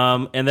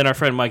 And then our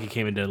friend Mikey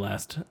came in dead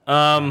last.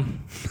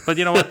 But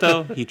you know what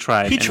though? He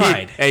tried. He And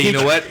tried. Hey, you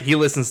know what? He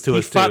listens to He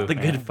us fought too. the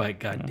good fight.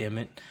 God damn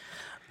it.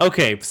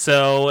 Okay,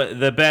 so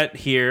the bet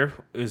here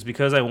is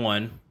because I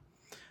won,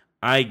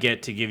 I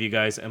get to give you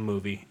guys a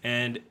movie,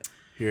 and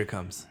Here it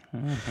comes.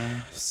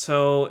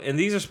 so, and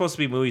these are supposed to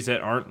be movies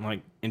that aren't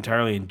like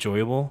entirely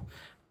enjoyable.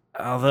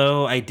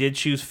 Although I did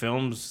choose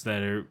films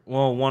that are,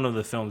 well, one of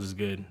the films is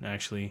good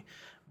actually,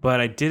 but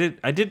I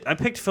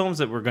picked films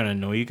that were gonna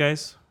annoy you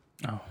guys.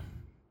 Oh.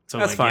 So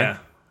That's like, fine. yeah,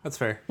 That's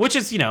fair. which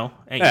is hey,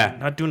 Yeah.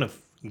 not doing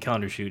a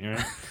calendar shoot,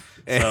 right?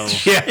 So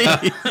Yeah.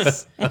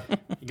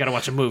 you gotta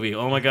watch a movie.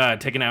 Oh my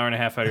god, take an hour and a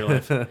half out of your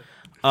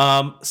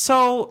life.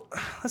 So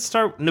let's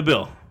start.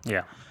 Nabil,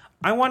 Yeah.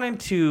 I wanted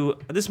to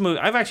this movie.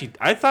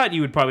 I thought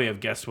you would probably have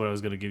guessed what I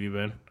was gonna give you,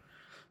 Ben,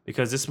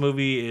 because this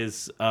movie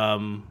is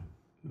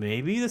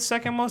maybe the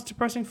second most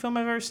depressing film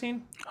I've ever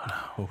seen.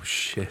 Oh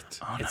shit.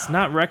 It's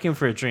not Wrecking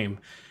for a Dream.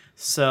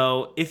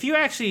 So, if you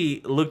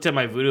actually looked at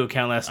my Vudu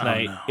account last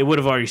night, it would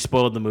have already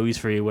spoiled the movies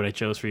for you, what I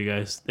chose for you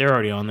guys. They're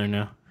already on there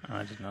now.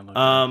 I did not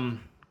look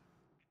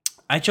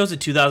I chose a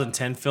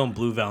 2010 film,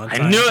 Blue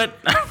Valentine. I knew it.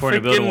 For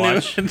Nabil to Freaking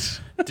watch. knew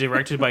it.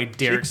 Directed by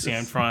Derek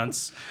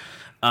Sanfrance.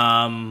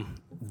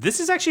 This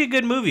is actually a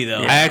good movie,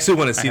 though. I actually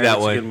want to see that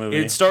It's a good one. movie.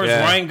 It stars Yeah.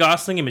 Ryan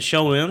Gosling and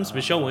Michelle Williams.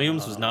 Michelle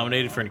Williams was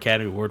nominated for an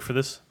Academy Award for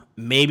this.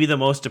 Maybe the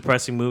most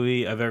depressing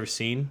movie I've ever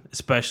seen,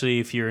 especially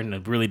if you're in a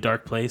really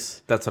dark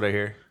place. That's what I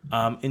hear.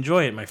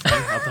 Enjoy it, my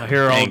friend. I'll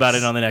hear all about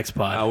it on the next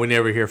pod. We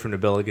never hear from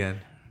Nabil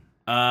again.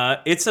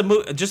 It's a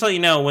movie. Just so you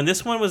know, when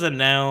this one was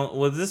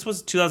announced, this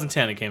was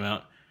 2010. It came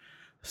out.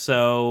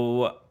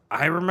 So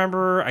I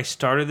remember I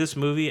started this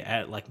movie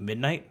at like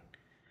midnight,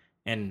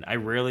 and I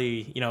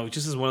rarely,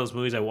 just as one of those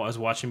movies I was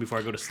watching before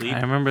I go to sleep.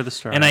 I remember the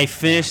story. And I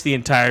finished the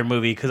entire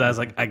movie because I was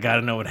like, I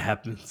gotta know what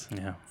happens.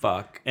 Yeah.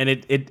 Fuck. And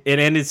it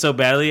ended so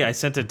badly. I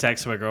sent a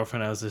text to my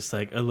girlfriend. I was just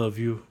like, I love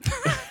you.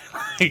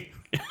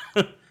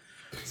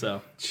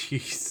 So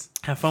Jeez.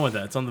 have fun with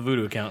that. It's on the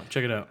Vudu account.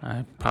 Check it out.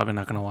 I'm probably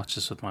not going to watch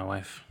this with my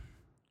wife.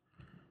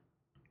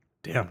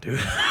 Damn, dude.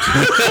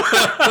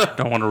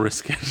 Don't want to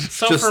risk it.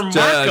 So Just, for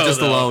Marco, just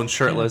though, alone,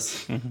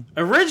 shirtless.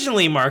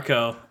 originally,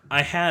 Marco,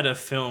 I had a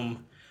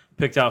film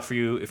picked out for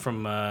you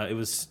from it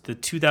was the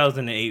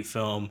 2008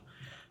 film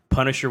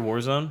Punisher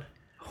Warzone.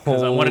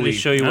 Because I wanted to Holy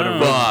show you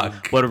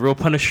fuck. what a real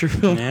Punisher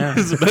film Yeah.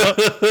 is about.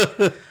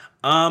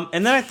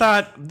 And then I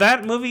thought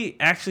that movie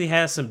actually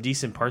has some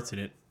decent parts in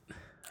it.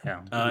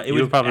 Yeah. It You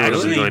would probably really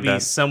actually enjoyed be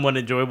that. somewhat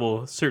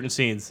enjoyable, certain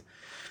scenes.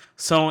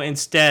 So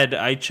instead,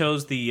 I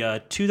chose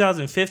the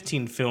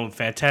 2015 film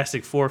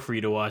Fantastic Four for you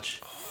to watch.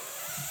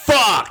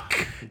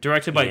 Fuck.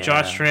 Directed by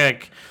Josh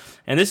Trank.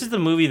 And this is the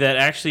movie that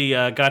actually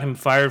got him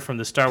fired from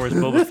the Star Wars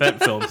Boba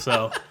Fett film.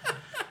 So,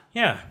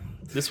 yeah.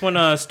 This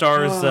one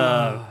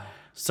stars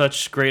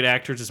such great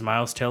actors as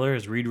Miles Teller,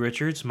 as Reed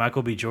Richards,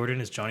 Michael B. Jordan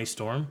as Johnny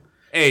Storm.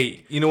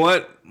 Hey, you know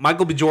what?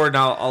 Michael B. Jordan,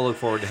 I'll look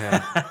forward to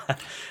him.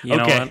 You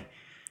know Okay. what?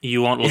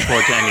 You won't look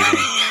forward to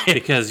anything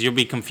because you'll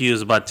be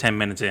confused about 10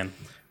 minutes in.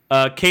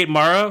 Kate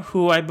Mara,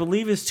 who I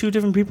believe is two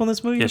different people in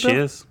this movie. Yes, she Nabil?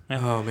 is. Yeah.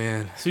 Oh,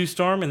 man. Sue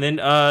Storm, and then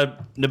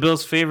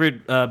Nabil's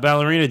favorite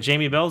ballerina,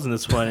 Jamie Bell's in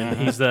this one, and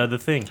he's the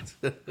thing.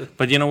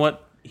 But you know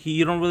what?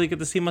 You don't really get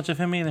to see much of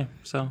him either.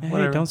 So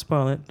whatever. Hey, don't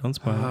spoil it. Don't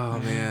spoil it. Oh,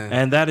 man.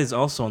 And that is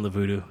also on the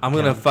Vudu. I'm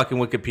going to fucking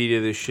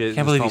Wikipedia this shit.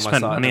 Can't Just believe tell you them I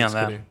spent saw it. money I'm on just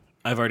that. kidding.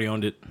 I've already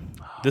owned it.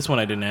 This one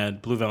I didn't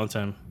add. Blue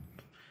Valentine.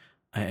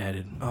 I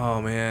added.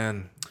 Oh,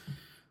 man.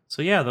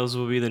 So yeah, those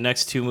will be the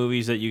next two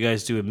movies that you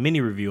guys do a mini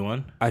review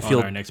on. I feel-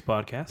 on our next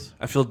podcast.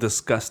 I feel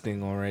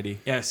disgusting already.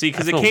 Yeah, see,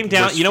 because I it feel came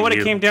down. worse You know for what? It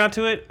you. came down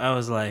to it. I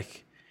was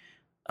like,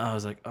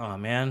 oh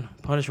man,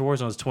 Punisher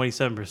Warzone is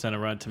 27% of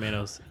Rotten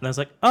Tomatoes, and I was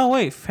like, oh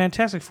wait,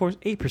 Fantastic Four is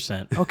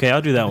 8%. Okay,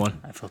 I'll do that one.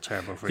 I feel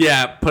terrible for you.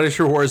 Yeah,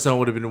 Punisher Warzone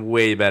would have been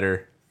way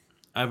better.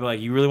 I'd be like,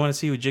 you really want to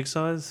see who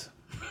Jigsaw is?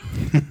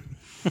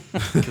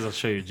 Because I'll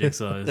show you who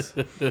Jigsaw is.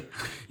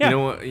 Yeah.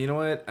 You know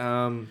what?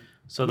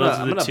 So I'm those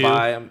gonna, are the two.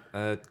 buy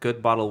a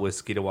good bottle of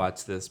whiskey to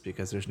watch this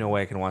because there's no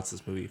way I can watch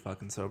this movie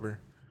fucking sober.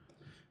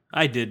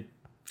 I did.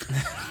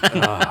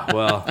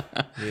 Well,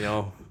 you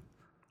know.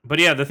 But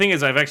yeah, the thing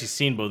is, I've actually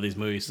seen both these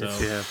movies, so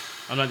Yeah.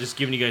 I'm not just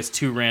giving you guys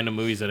two random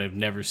movies that I've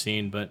never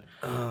seen. But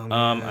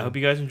I hope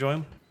you guys enjoy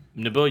them.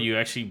 Nabil, you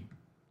actually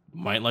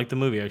might like the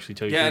movie. I actually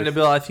tell you. Yeah, truth.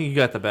 Nabil, I think you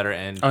got the better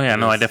end. Oh yeah,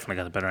 no, I Yes. definitely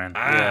got the better end.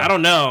 I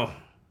don't know.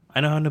 I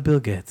know how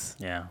Nabil gets.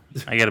 Yeah,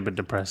 I get a bit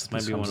depressed.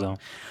 Might be Might one of them.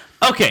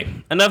 Okay,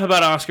 enough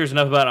about Oscars.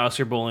 Enough about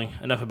Oscar bowling.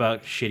 Enough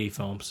about shitty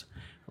films.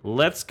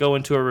 Let's go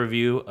into a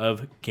review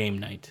of Game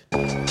Night.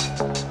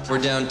 We're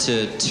down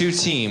to two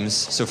teams,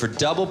 so for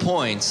double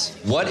points,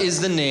 what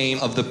is the name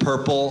of the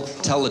purple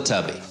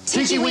Teletubby?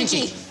 Tinky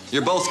Winky.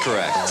 You're both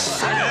correct.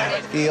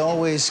 He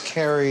always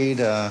carried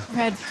a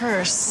Red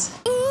purse.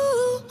 Ooh,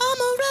 I'm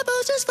a rebel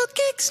just for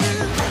kicks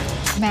now.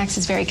 Max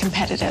is very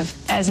competitive,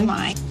 as am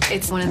I.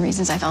 It's one of the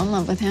reasons I fell in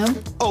love with him.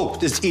 Oh,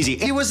 it's easy.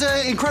 He was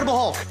Incredible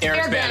Hulk.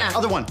 Eric Bana.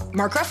 Other one.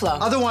 Mark Ruffalo.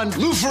 Other one.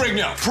 Lou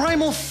Ferrigno.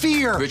 Primal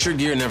Fear. Richard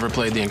Gere never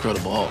played the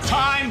Incredible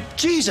Hulk.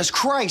 Jesus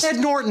Christ. Ed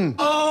Norton.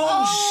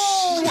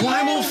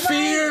 Primal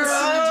Fear.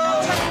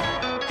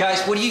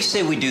 Guys, what do you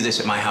say we do this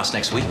at my house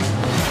next week?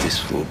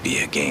 This will be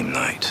a game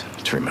night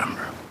to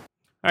remember. All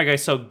right,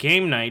 guys. So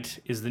Game Night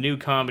is the new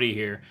comedy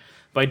here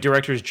by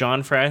directors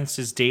John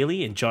Francis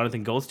Daly and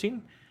Jonathan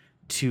Goldstein,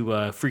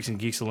 two Freaks and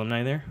Geeks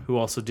alumni there, who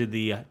also did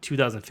the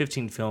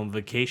 2015 film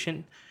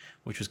Vacation,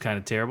 which was kind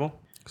of terrible.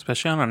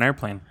 especially on an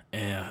airplane.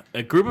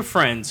 A group of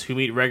friends who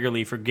meet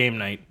regularly for game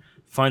night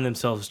find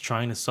themselves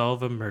trying to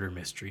solve a murder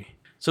mystery.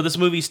 So this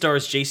movie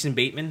stars Jason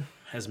Bateman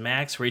as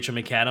Max, Rachel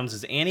McAdams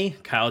as Annie,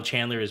 Kyle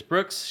Chandler as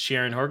Brooks,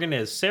 Sharon Horgan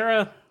as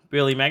Sarah,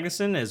 Billy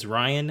Magnuson as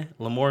Ryan,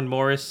 Lamorne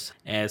Morris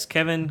as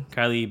Kevin,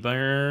 Kylie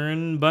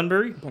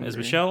Bunbury as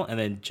Michelle, and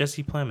then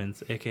Jesse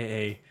Plemons,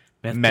 a.k.a.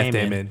 Meth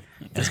Damon,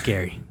 as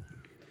Gary.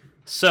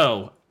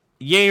 So,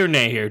 yay or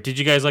nay here? Did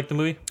you guys like the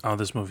movie? Oh,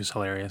 this movie's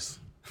hilarious.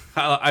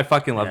 I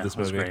fucking love Yeah, this it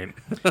was movie.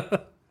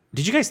 great.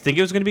 Did you guys think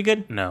it was going to be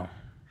good? No.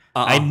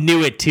 I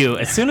knew it too.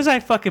 As soon as I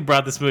fucking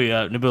brought this movie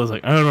up, Nabil was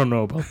like, I don't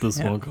know about this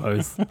one,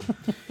 guys.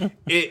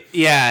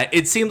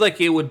 It seemed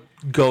like it would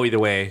go either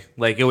way.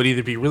 Like it would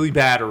either be really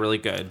bad or really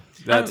good.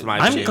 That's my.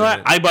 I'm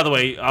glad. By the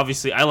way,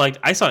 obviously,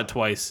 I saw it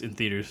twice in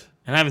theaters,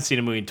 and I haven't seen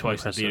a movie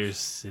twice in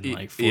theaters in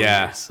like 4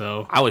 years.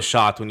 So I was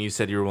shocked when you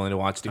said you were willing to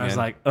watch it again. I was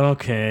like,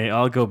 okay,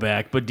 I'll go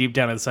back. But deep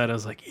down inside, I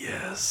was like,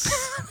 yes.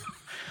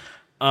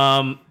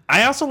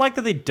 I also like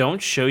that they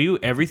don't show you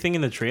everything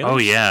in the trailer. Oh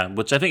yeah,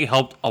 which I think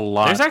helped a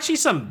lot. There's actually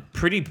some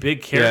pretty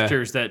big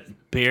characters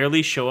that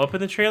barely show up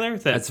in the trailer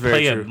that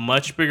play a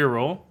much bigger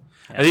role.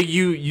 I think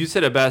you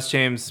said it best,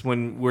 James,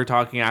 when we were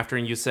talking after,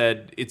 and you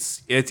said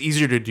it's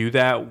easier to do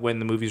that when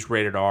the movie's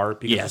rated R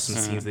because there's some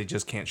scenes they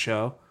just can't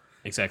show.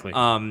 Exactly.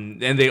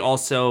 And they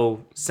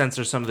also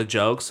censor some of the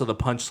jokes, so the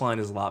punchline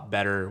is a lot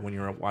better when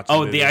you're watching.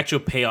 Oh, the actual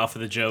payoff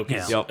of the joke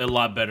is a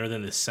lot better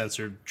than the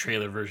censored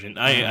trailer version.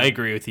 I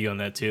agree with you on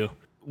that too.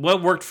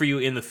 What worked for you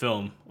in the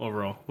film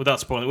overall?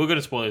 Without spoiling, we'll go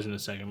to spoilers in a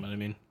second, but I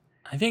mean,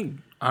 I think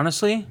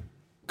honestly,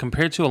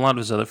 compared to a lot of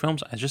his other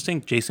films, I just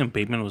think Jason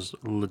Bateman was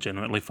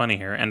legitimately funny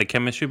here, and the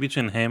chemistry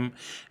between him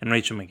and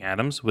Rachel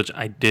McAdams, which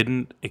I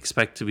didn't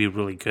expect to be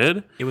really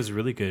good, it was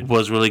really good.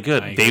 Was really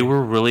good. They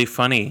were really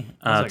funny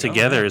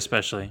together,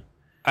 especially.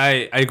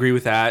 I agree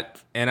with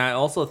that, and I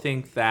also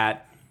think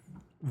that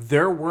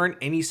there weren't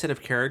any set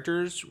of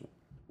characters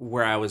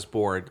where I was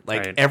bored.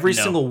 Like every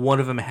single one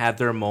of them had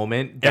their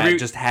moment. That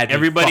just had me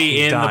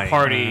everybody in dying. the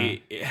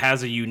party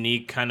has a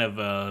unique kind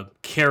of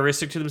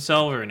characteristic to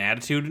themselves or an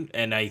attitude,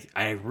 and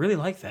I really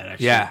like that.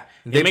 Actually, yeah,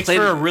 it makes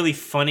for a really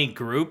funny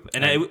group,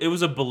 and it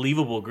was a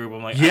believable group.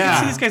 I'm like, I can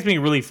see these guys being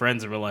really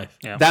friends in real life.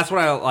 Yeah. That's what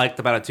I liked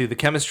about it too. The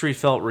chemistry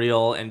felt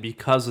real, and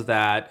because of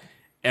that,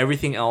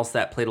 everything else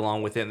that played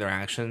along with it in their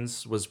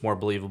actions was more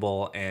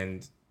believable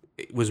and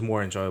it was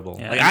more enjoyable.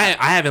 Yeah. Like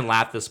I haven't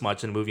laughed this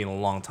much in a movie in a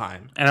long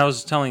time. And I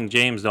was telling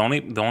James the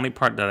only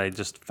part that I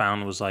just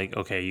found was like,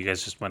 okay, you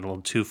guys just went a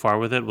little too far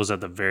with it, was at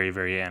the very,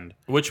 very end.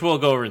 Which we'll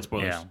go over in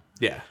spoilers.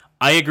 Yeah.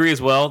 I agree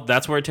as well.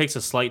 That's where it takes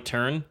a slight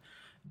turn.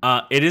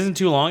 It isn't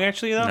too long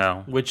actually though.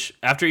 No. Which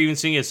after even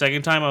seeing it a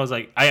second time, I was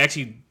like,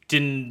 it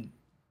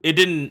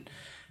didn't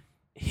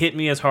hit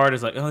me as hard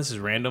as like, oh, this is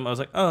random. I was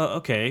like, oh,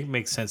 okay,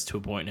 makes sense to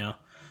a point now.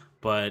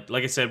 But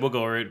like I said, we'll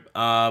go over it.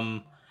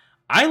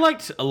 I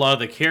liked a lot of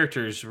the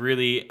characters,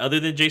 really, other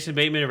than Jason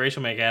Bateman and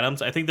Rachel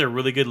McAdams. I think they're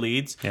really good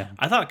leads. Yeah.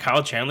 I thought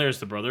Kyle Chandler as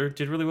the brother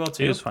did really well,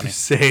 too. He was funny.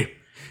 Same.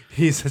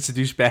 He's such a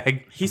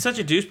douchebag. He's such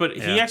a douche, but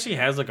he actually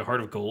has, like, a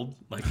heart of gold.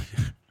 Like,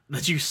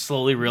 that you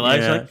slowly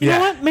realize, like, you Yeah.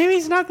 know what? Maybe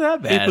he's not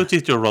that He bad. puts you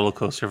through a roller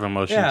coaster of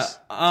emotions.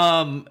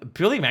 Yeah.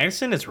 Billy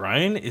Madison as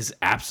Ryan is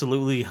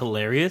absolutely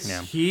hilarious.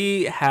 Yeah.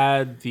 He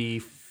had the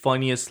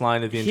funniest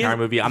line of the entire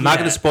movie. I'm yeah. not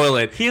going to spoil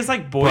it. He has,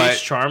 like,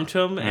 boyish charm to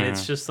him, and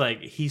it's just,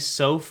 like, he's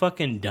so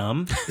fucking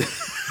dumb.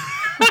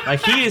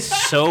 Like, he is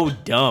so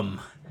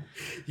dumb.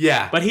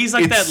 Yeah. But he's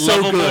like it's that so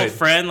lovable good.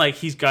 friend, like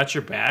he's got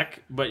your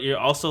back, but you're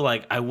also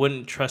like, I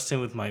wouldn't trust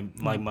him with my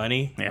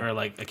money or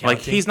like accounting. Like,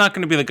 he's not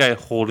going to be the guy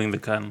holding the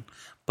gun,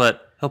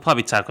 but he'll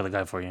probably tackle the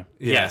guy for you.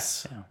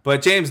 Yes. Yeah.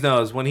 But James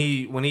knows when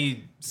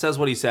he says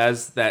what he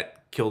says,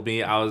 that killed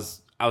me. I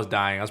was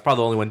dying. I was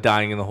probably the only one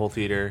dying in the whole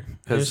theater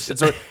because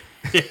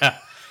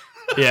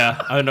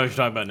yeah, I know what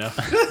you're talking about now.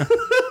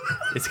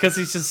 It's because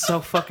he's just so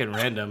fucking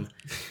random.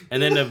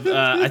 And then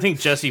I think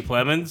Jesse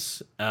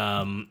Plemons.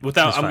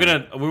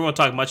 We won't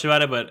talk much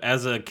about it, but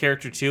as a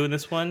character too in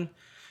this one,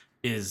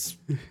 is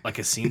like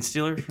a scene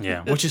stealer.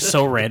 Yeah, which is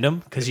so random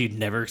because you'd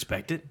never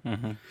expect it.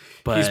 Mm-hmm.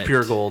 But he's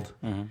pure gold.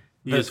 Mm-hmm.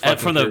 He is fucking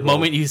from the pure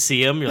moment gold. you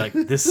see him, you're like,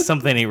 this is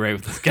something ain't right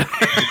with this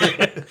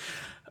guy.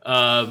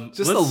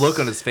 Just the look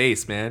on his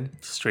face, man.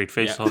 Straight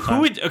face all the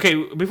time.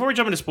 Before we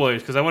jump into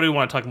spoilers, because I want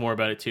to talk more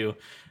about it too.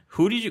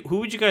 Who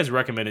would you guys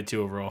recommend it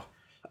to overall?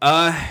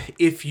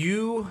 If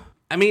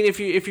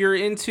you're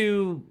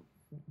into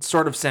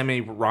sort of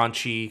semi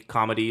raunchy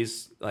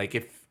comedies, like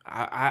if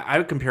I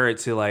would compare it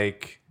to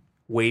like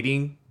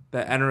Waiting.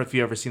 I don't know if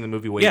you've ever seen the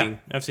movie Waiting.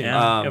 Yeah, I've seen it.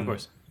 Yeah, of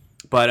course.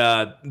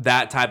 But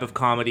that type of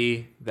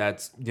comedy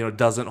that's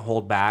doesn't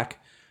hold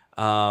back,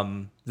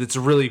 that's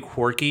really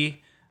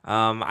quirky.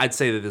 I'd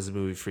say that this is a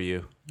movie for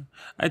you.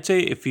 I'd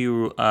say if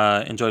you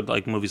enjoyed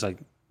like movies like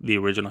the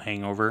original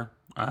Hangover.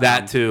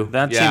 That too.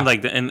 That seemed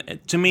like and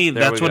to me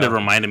that's what it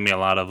reminded me a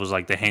lot of, was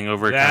like the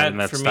Hangover kind of in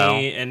that for style.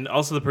 me, and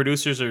also the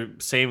producers are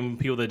same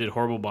people that did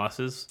Horrible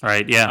Bosses.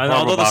 Right, yeah. And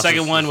although the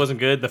second one wasn't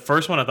good, the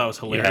first one I thought was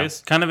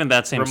hilarious. Yeah, kind of in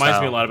that same reminds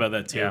style. me a lot about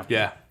that too.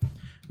 Yeah.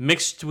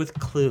 Mixed with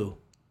Clue.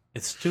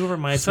 It still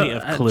reminds me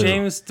of Clue.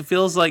 James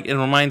feels like it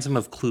reminds him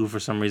of Clue for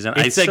some reason.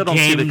 It's I still don't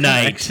see the game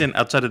night. connection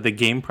outside of the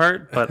game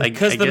part, but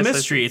because the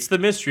mystery, it's the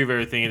mystery of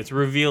everything, and it's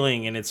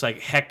revealing, and it's like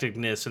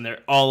hecticness, and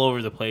they're all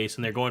over the place,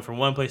 and they're going from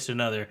one place to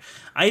another.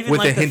 I even with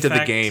like a hint fact, of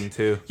the game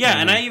too. Yeah,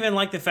 and I even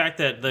like the fact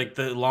that like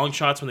the long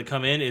shots when they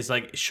come in is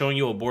like showing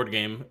you a board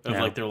game of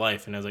like their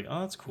life, and I was like,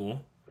 oh, that's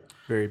cool.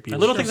 Very beautiful.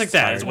 Little things like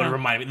that is what it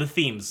reminded me. The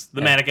themes,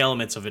 thematic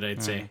elements of it,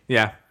 I'd say.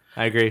 Yeah,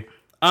 I agree.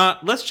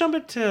 Let's jump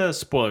into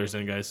spoilers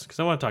then, guys, because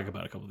I want to talk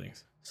about a couple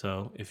things.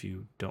 So if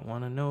you don't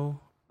want to know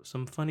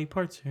some funny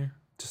parts here,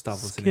 Just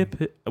stop listening.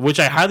 Skip it. Which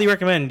I highly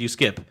recommend you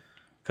skip.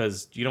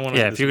 Because you don't want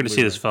to... Yeah, if you're going to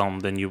see this film,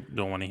 then you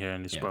don't want to hear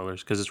any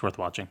spoilers because it's worth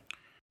watching.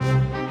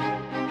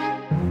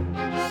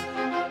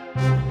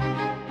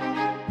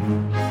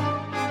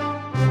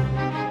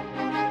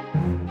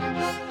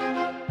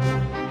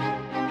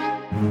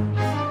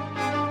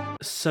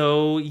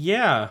 So,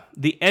 yeah.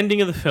 The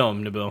ending of the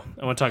film, Nabil.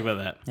 I want to talk about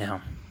that.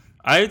 Yeah.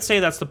 I would say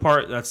that's the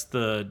part...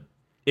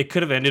 It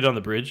could have ended on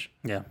the bridge.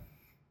 Yeah.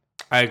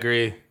 I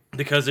agree.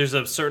 Because there's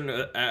a certain,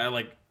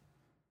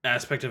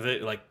 aspect of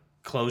it, like,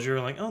 closure,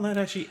 like, oh, that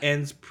actually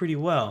ends pretty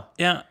well.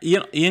 Yeah,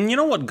 and you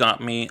know what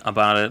got me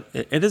about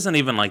it? It isn't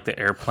even like the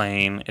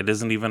airplane. It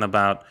isn't even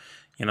about,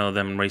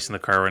 them racing the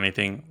car or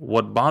anything.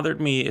 What bothered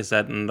me is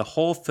that in the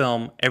whole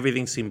film,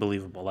 everything seemed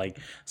believable. Like,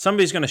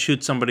 somebody's going to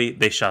shoot somebody,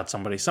 they shot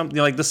somebody. Something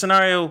like the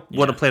scenario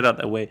would have played out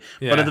that way.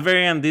 Yeah. But at the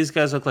very end, these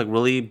guys look like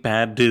really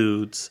bad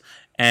dudes,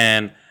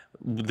 and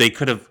they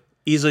could have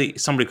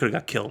somebody could have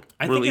got killed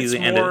really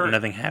easily, and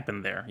nothing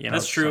happened there.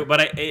 That's true,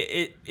 but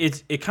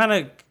it kind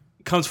of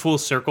comes full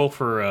circle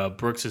for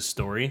Brooks'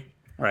 story,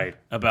 right?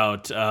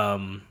 About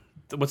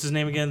what's his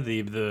name again?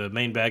 The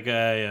main bad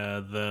guy,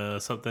 the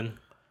something.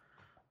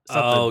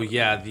 Oh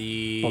yeah,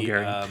 the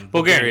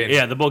Bulgarian.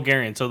 Yeah, the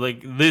Bulgarian. So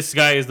like this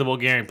guy is the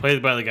Bulgarian,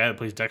 played by the guy that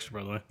plays Dexter,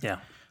 by the way. Yeah,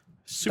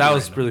 that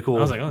was really cool.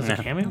 I was like, oh, it's a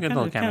cameo. Good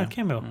little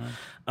cameo.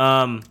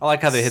 I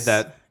like how they hit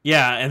that.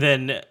 Yeah, and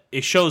then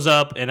it shows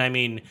up, and I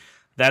mean,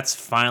 that's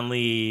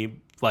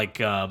finally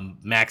like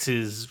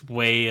Max's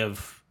way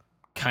of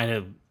kind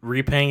of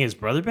repaying his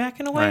brother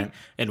back in a way,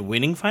 and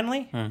winning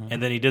finally.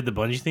 And then he did the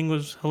bungee thing,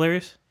 was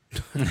hilarious.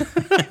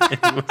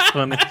 It was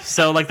funny.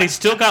 So like they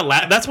still got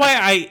that's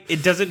why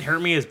it doesn't hurt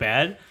me as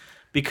bad,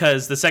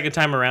 because the second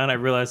time around I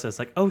realized it's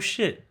like, oh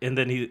shit. And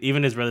then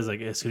even his brother's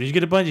like, as soon as you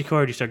get a bungee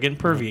cord, you start getting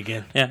pervy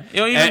again. Yeah,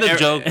 even the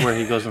joke where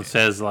he goes and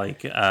says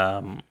like,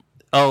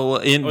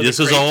 this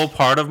is all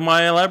part of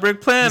my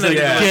elaborate plan. He's like,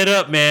 get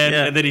up, man.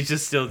 Yeah. And then he's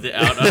just still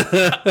out.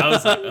 I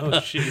was like, oh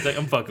shit. He's like,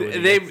 I'm fucking with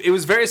you. It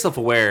was very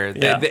self-aware.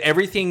 Yeah.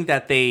 Everything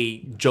that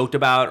they joked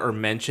about or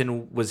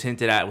mentioned was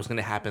hinted at was going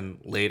to happen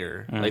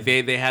later. Like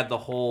they had the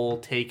whole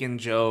Taken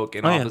joke,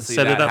 and obviously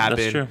set that it up. happened.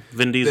 That's true.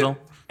 Vin Diesel.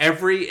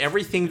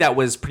 Everything that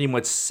was pretty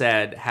much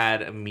said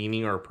had a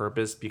meaning or a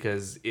purpose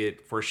because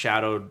it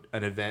foreshadowed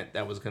an event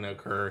that was going to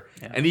occur.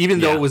 Yeah. And even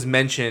though it was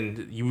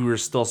mentioned, you were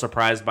still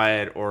surprised by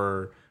it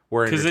or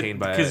were entertained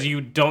by it. Because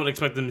you don't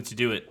expect them to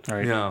do it.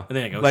 Right. No. And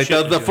then I go, like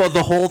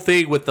the whole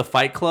thing with the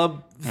Fight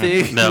Club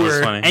thing. That was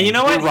funny. And you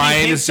know what?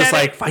 Ryan is just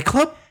like, Fight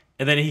Club?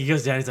 And then he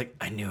goes down, he's like,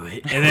 I knew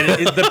it. And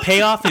then the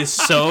payoff is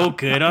so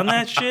good on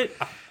that shit.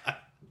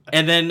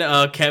 And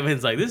then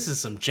Kevin's like, this is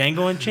some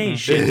Django Unchained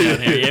shit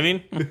down here. You know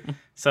what I mean?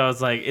 So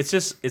it's like,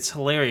 it's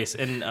hilarious.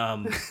 And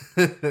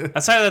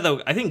aside of that,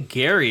 though, I think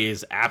Gary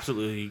is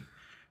absolutely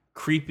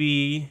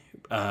creepy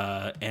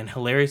and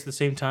hilarious at the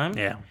same time.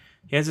 Yeah.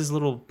 He has this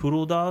little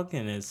poodle dog,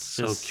 and it's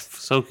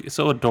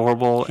so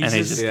adorable, and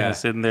he's just kind of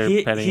sitting there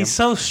petting him. He's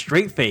so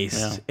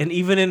straight-faced, and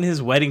even in his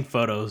wedding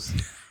photos,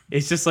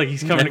 it's just like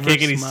he's coming to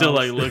cake, and he's still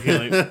like looking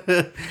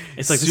like...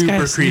 It's like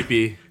super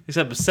creepy. He's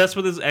obsessed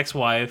with his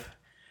ex-wife,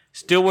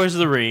 still wears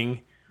the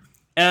ring,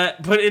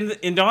 but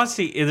in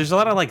honesty, there's a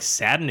lot of like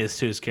sadness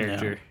to his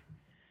character.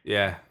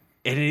 Yeah.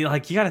 And you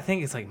got to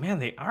think, it's like, man,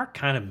 they are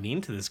kind of mean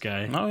to this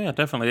guy. Oh, yeah,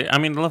 definitely. I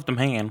mean, they left him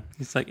hanging.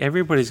 He's like,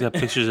 everybody's got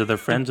pictures of their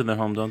friends in their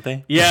home, don't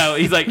they? Yeah,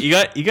 he's like, you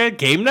got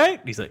game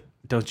night? He's like,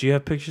 don't you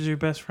have pictures of your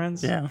best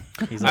friends? Yeah.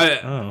 He's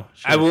like, oh,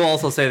 shit. I will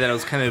also say that it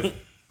was kind of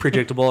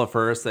predictable at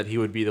first that he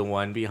would be the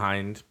one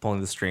behind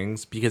pulling the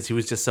strings because he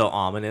was just so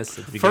ominous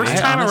at the beginning.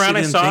 First time around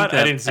I saw it,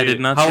 I didn't see it. I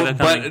did not see that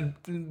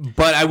coming.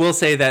 But I will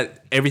say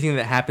that everything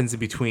that happens in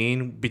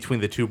between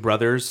the two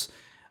brothers,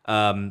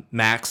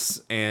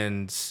 Max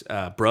and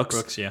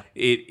Brooks,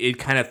 it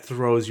kind of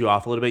throws you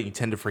off a little bit. You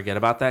tend to forget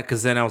about that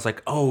because then I was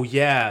like, oh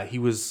yeah, he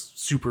was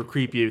super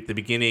creepy at the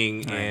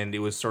beginning, and it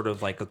was sort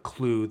of like a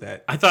clue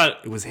that I thought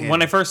it was him.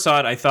 When I first saw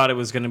it, I thought it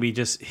was going to be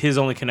just his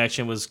only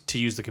connection was to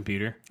use the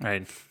computer.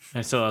 Right.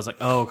 And so I was like,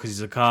 oh, because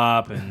he's a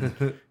cop,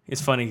 and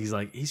it's funny. He's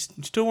like, he's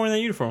still wearing that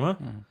uniform, huh?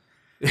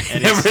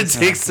 And never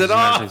takes it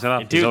off.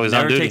 Dude, he's always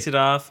never on duty. takes it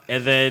off.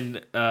 And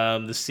then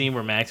the scene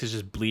where Max is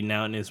just bleeding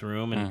out in his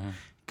room and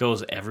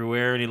goes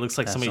everywhere, and he looks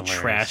like somebody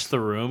trashed the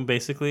room,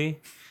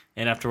 basically.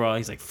 And after a while,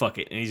 he's like, fuck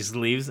it. And he just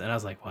leaves. And I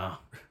was like, wow.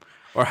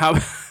 Or how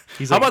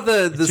about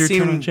the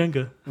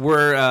scene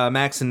where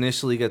Max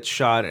initially gets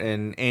shot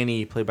and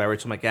Annie, played by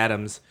Rachel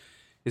McAdams,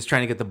 is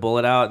trying to get the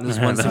bullet out, and this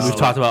one scene we've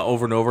talked about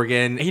over and over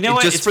again. You know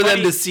what? Just it's for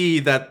funny. them to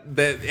see that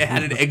it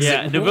had an exit.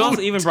 Yeah, Nabil's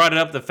even brought it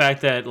up, the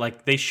fact that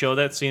like they show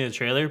that scene in the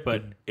trailer,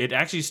 but it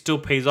actually still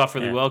pays off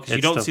really well because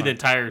you don't see the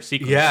entire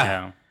sequence.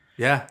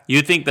 Yeah.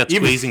 You'd think that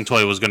squeezing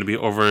toy was going to be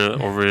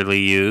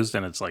overly used,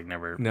 and it's like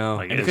never. No.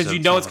 Like, because you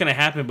know it's going to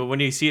happen, but when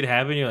you see it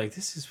happen, you're like,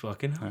 this is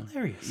fucking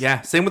hilarious. Yeah,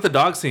 same with the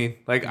dog scene.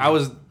 Like I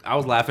was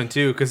laughing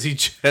too because he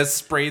just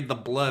sprayed the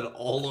blood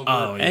all over.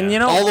 Oh, yeah. And you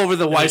know, all over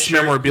the Weiss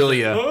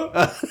memorabilia.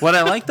 What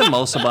I like the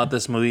most about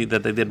this movie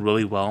that they did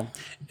really well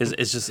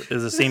is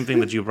the same thing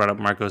that you brought up,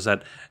 Marco. Is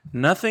that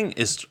nothing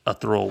is a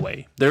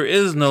throwaway. There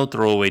is no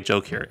throwaway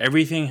joke here.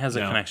 Everything has a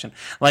connection.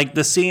 Like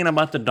the scene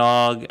about the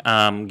dog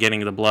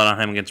getting the blood on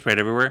him and getting sprayed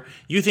everywhere.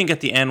 You think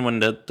at the end when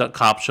the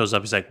cop shows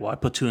up, he's like, "Well, I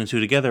put 2 and 2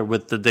 together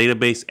with the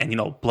database and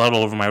blood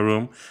all over my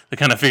room to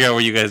kind of figure out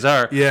where you guys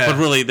are." Yeah. But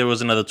really, there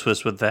was another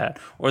twist with that.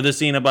 Or the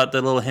scene about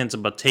the little hints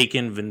about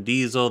Taken, Vin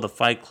Diesel, the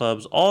Fight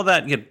Clubs, all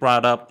that get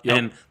brought up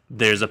and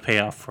there's a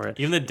payoff for it.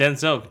 Even the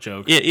Denzel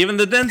joke. Yeah, even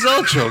the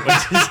Denzel joke,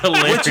 which is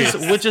hilarious.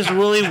 which is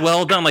really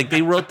well done. Like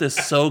they wrote this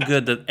so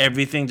good that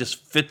everything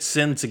just fits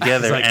in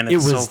together, and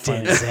it's so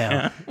funny.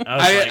 Denzel.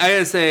 I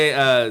gotta say,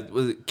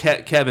 was it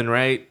Kevin,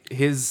 right?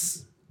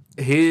 His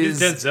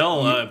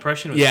Denzel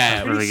impression was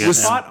really good.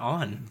 spot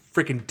on.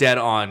 Freaking dead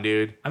on,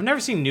 dude. I've never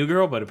seen New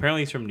Girl, but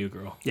apparently he's from New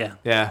Girl.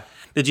 Yeah.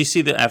 Did you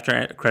see the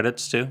after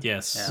credits too?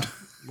 Yes. Yeah.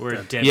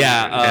 We're dead.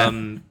 Yeah.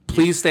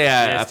 Please stay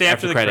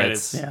after the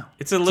credits. Yeah.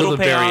 It's a little the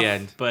payoff, very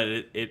end. but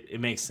it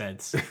makes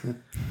sense.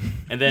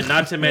 And then,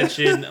 not to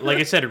mention, like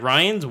I said,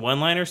 Ryan's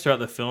one-liners throughout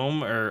the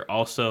film are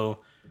also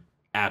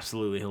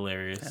absolutely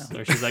hilarious.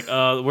 Where she's like,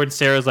 where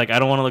Sarah's like, I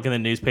don't want to look in the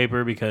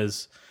newspaper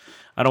because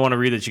I don't want to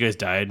read that you guys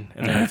died.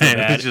 And then I feel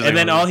bad. And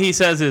then all he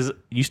says is,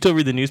 "You still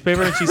read the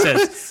newspaper?" And she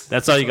says,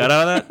 "That's all you got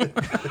out of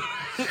that?"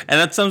 And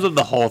that sums up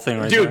the whole thing,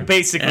 right Dude, there.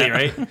 basically,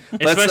 right?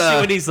 Especially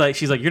when he's like,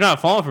 she's like, "You're not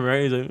falling for me,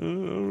 right?" He's like,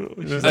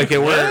 she's like, Okay,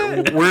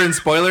 we're in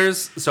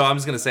spoilers, so I'm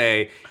just gonna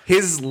say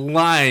his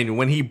line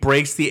when he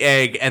breaks the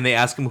egg and they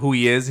ask him who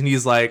he is, and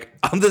he's like,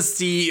 "I'm the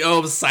CEO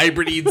of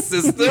Cyberneed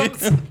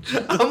Systems."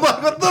 I'm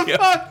like, "What the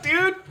fuck,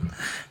 dude?"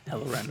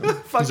 Hella random.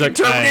 Fucking like,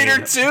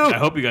 Terminator 2. I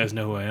hope you guys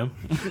know who I am.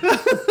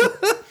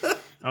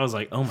 I was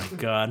like, oh my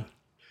god.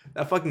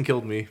 That fucking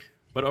killed me.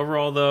 But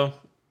overall, though,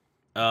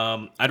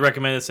 I'd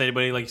recommend this to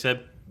anybody, like you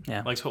said.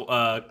 Yeah. Likes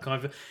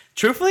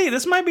truthfully,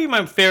 this might be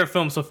my favorite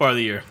film so far of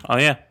the year. Oh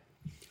yeah,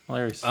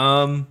 hilarious.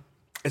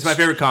 It's my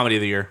favorite comedy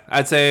of the year.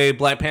 I'd say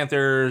Black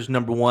Panther's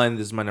number 1.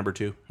 This is my number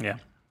 2. Yeah.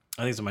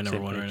 I think it's my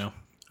number 1 right now.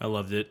 I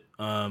loved it.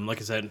 Like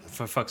I said,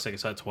 for fuck's sake, I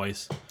saw it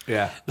twice.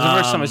 Yeah. This is the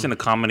first time I've seen a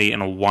comedy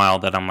in a while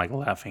that I'm like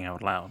laughing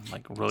out loud,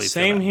 like really.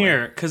 Same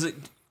here, because to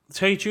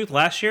tell you the truth,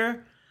 last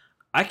year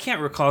I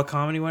can't recall a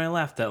comedy when I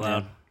laughed that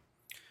loud.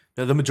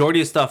 Now, the majority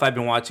of stuff I've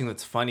been watching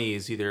that's funny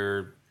is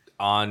either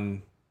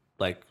on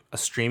like a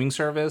streaming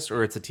service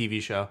or it's a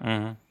TV show.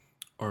 Mm-hmm.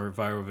 Or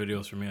viral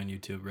videos for me on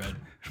YouTube, Red.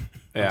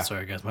 Yeah. I'm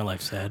sorry, guys. My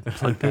life's sad.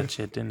 Like that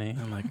shit, didn't he?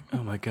 I'm like,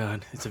 oh my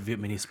god, it's a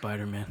Vietnamese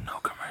Spider-Man. No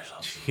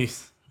commercials.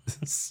 Jeez.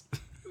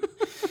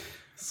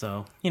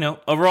 So,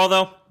 overall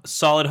though,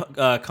 solid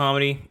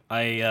comedy.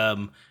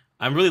 I'm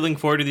really looking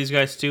forward to these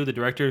guys too. The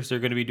directors, they're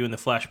going to be doing the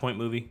Flashpoint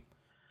movie.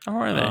 Oh,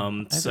 are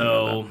they?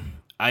 So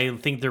I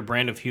think their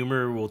brand of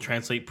humor will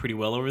translate pretty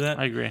well over that.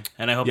 I agree.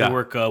 And I hope they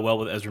work well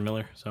with Ezra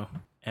Miller. So,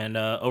 and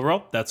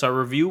overall, that's our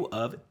review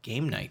of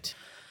Game Night.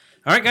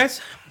 All right, guys.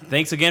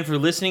 Thanks again for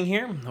listening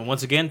here. And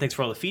once again, thanks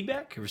for all the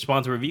feedback,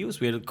 response, reviews.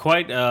 We had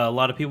quite a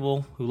lot of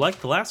people who liked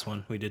the last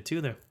one we did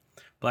too there.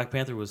 Black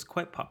Panther was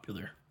quite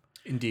popular.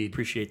 Indeed.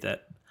 Appreciate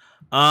that.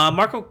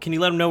 Marco, can you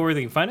let them know where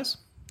they can find us?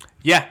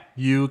 Yeah,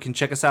 you can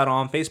check us out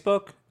on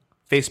Facebook,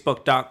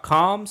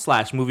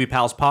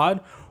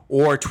 facebook.com/moviepalspod,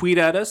 or tweet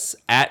at us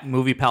at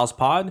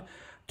moviepalspod.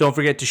 Don't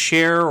forget to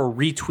share or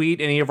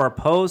retweet any of our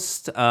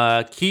posts.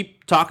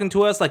 Keep talking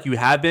to us like you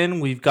have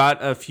been. We've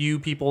got a few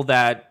people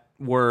that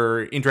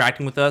were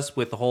interacting with us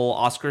with the whole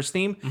Oscars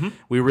theme. Mm-hmm.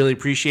 We really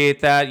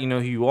appreciate that. You know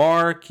who you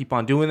are. Keep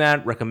on doing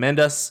that. Recommend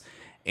us.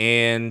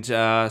 And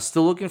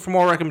still looking for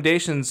more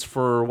recommendations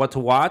for what to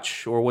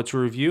watch or what to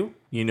review.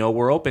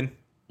 We're open.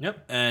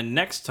 Yep. And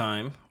next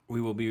time,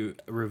 we will be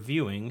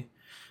reviewing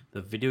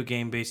the video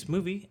game-based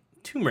movie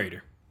Tomb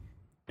Raider.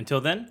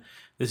 Until then,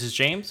 this is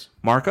James,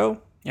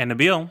 Marco, and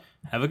Nabil.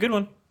 Have a good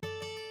one.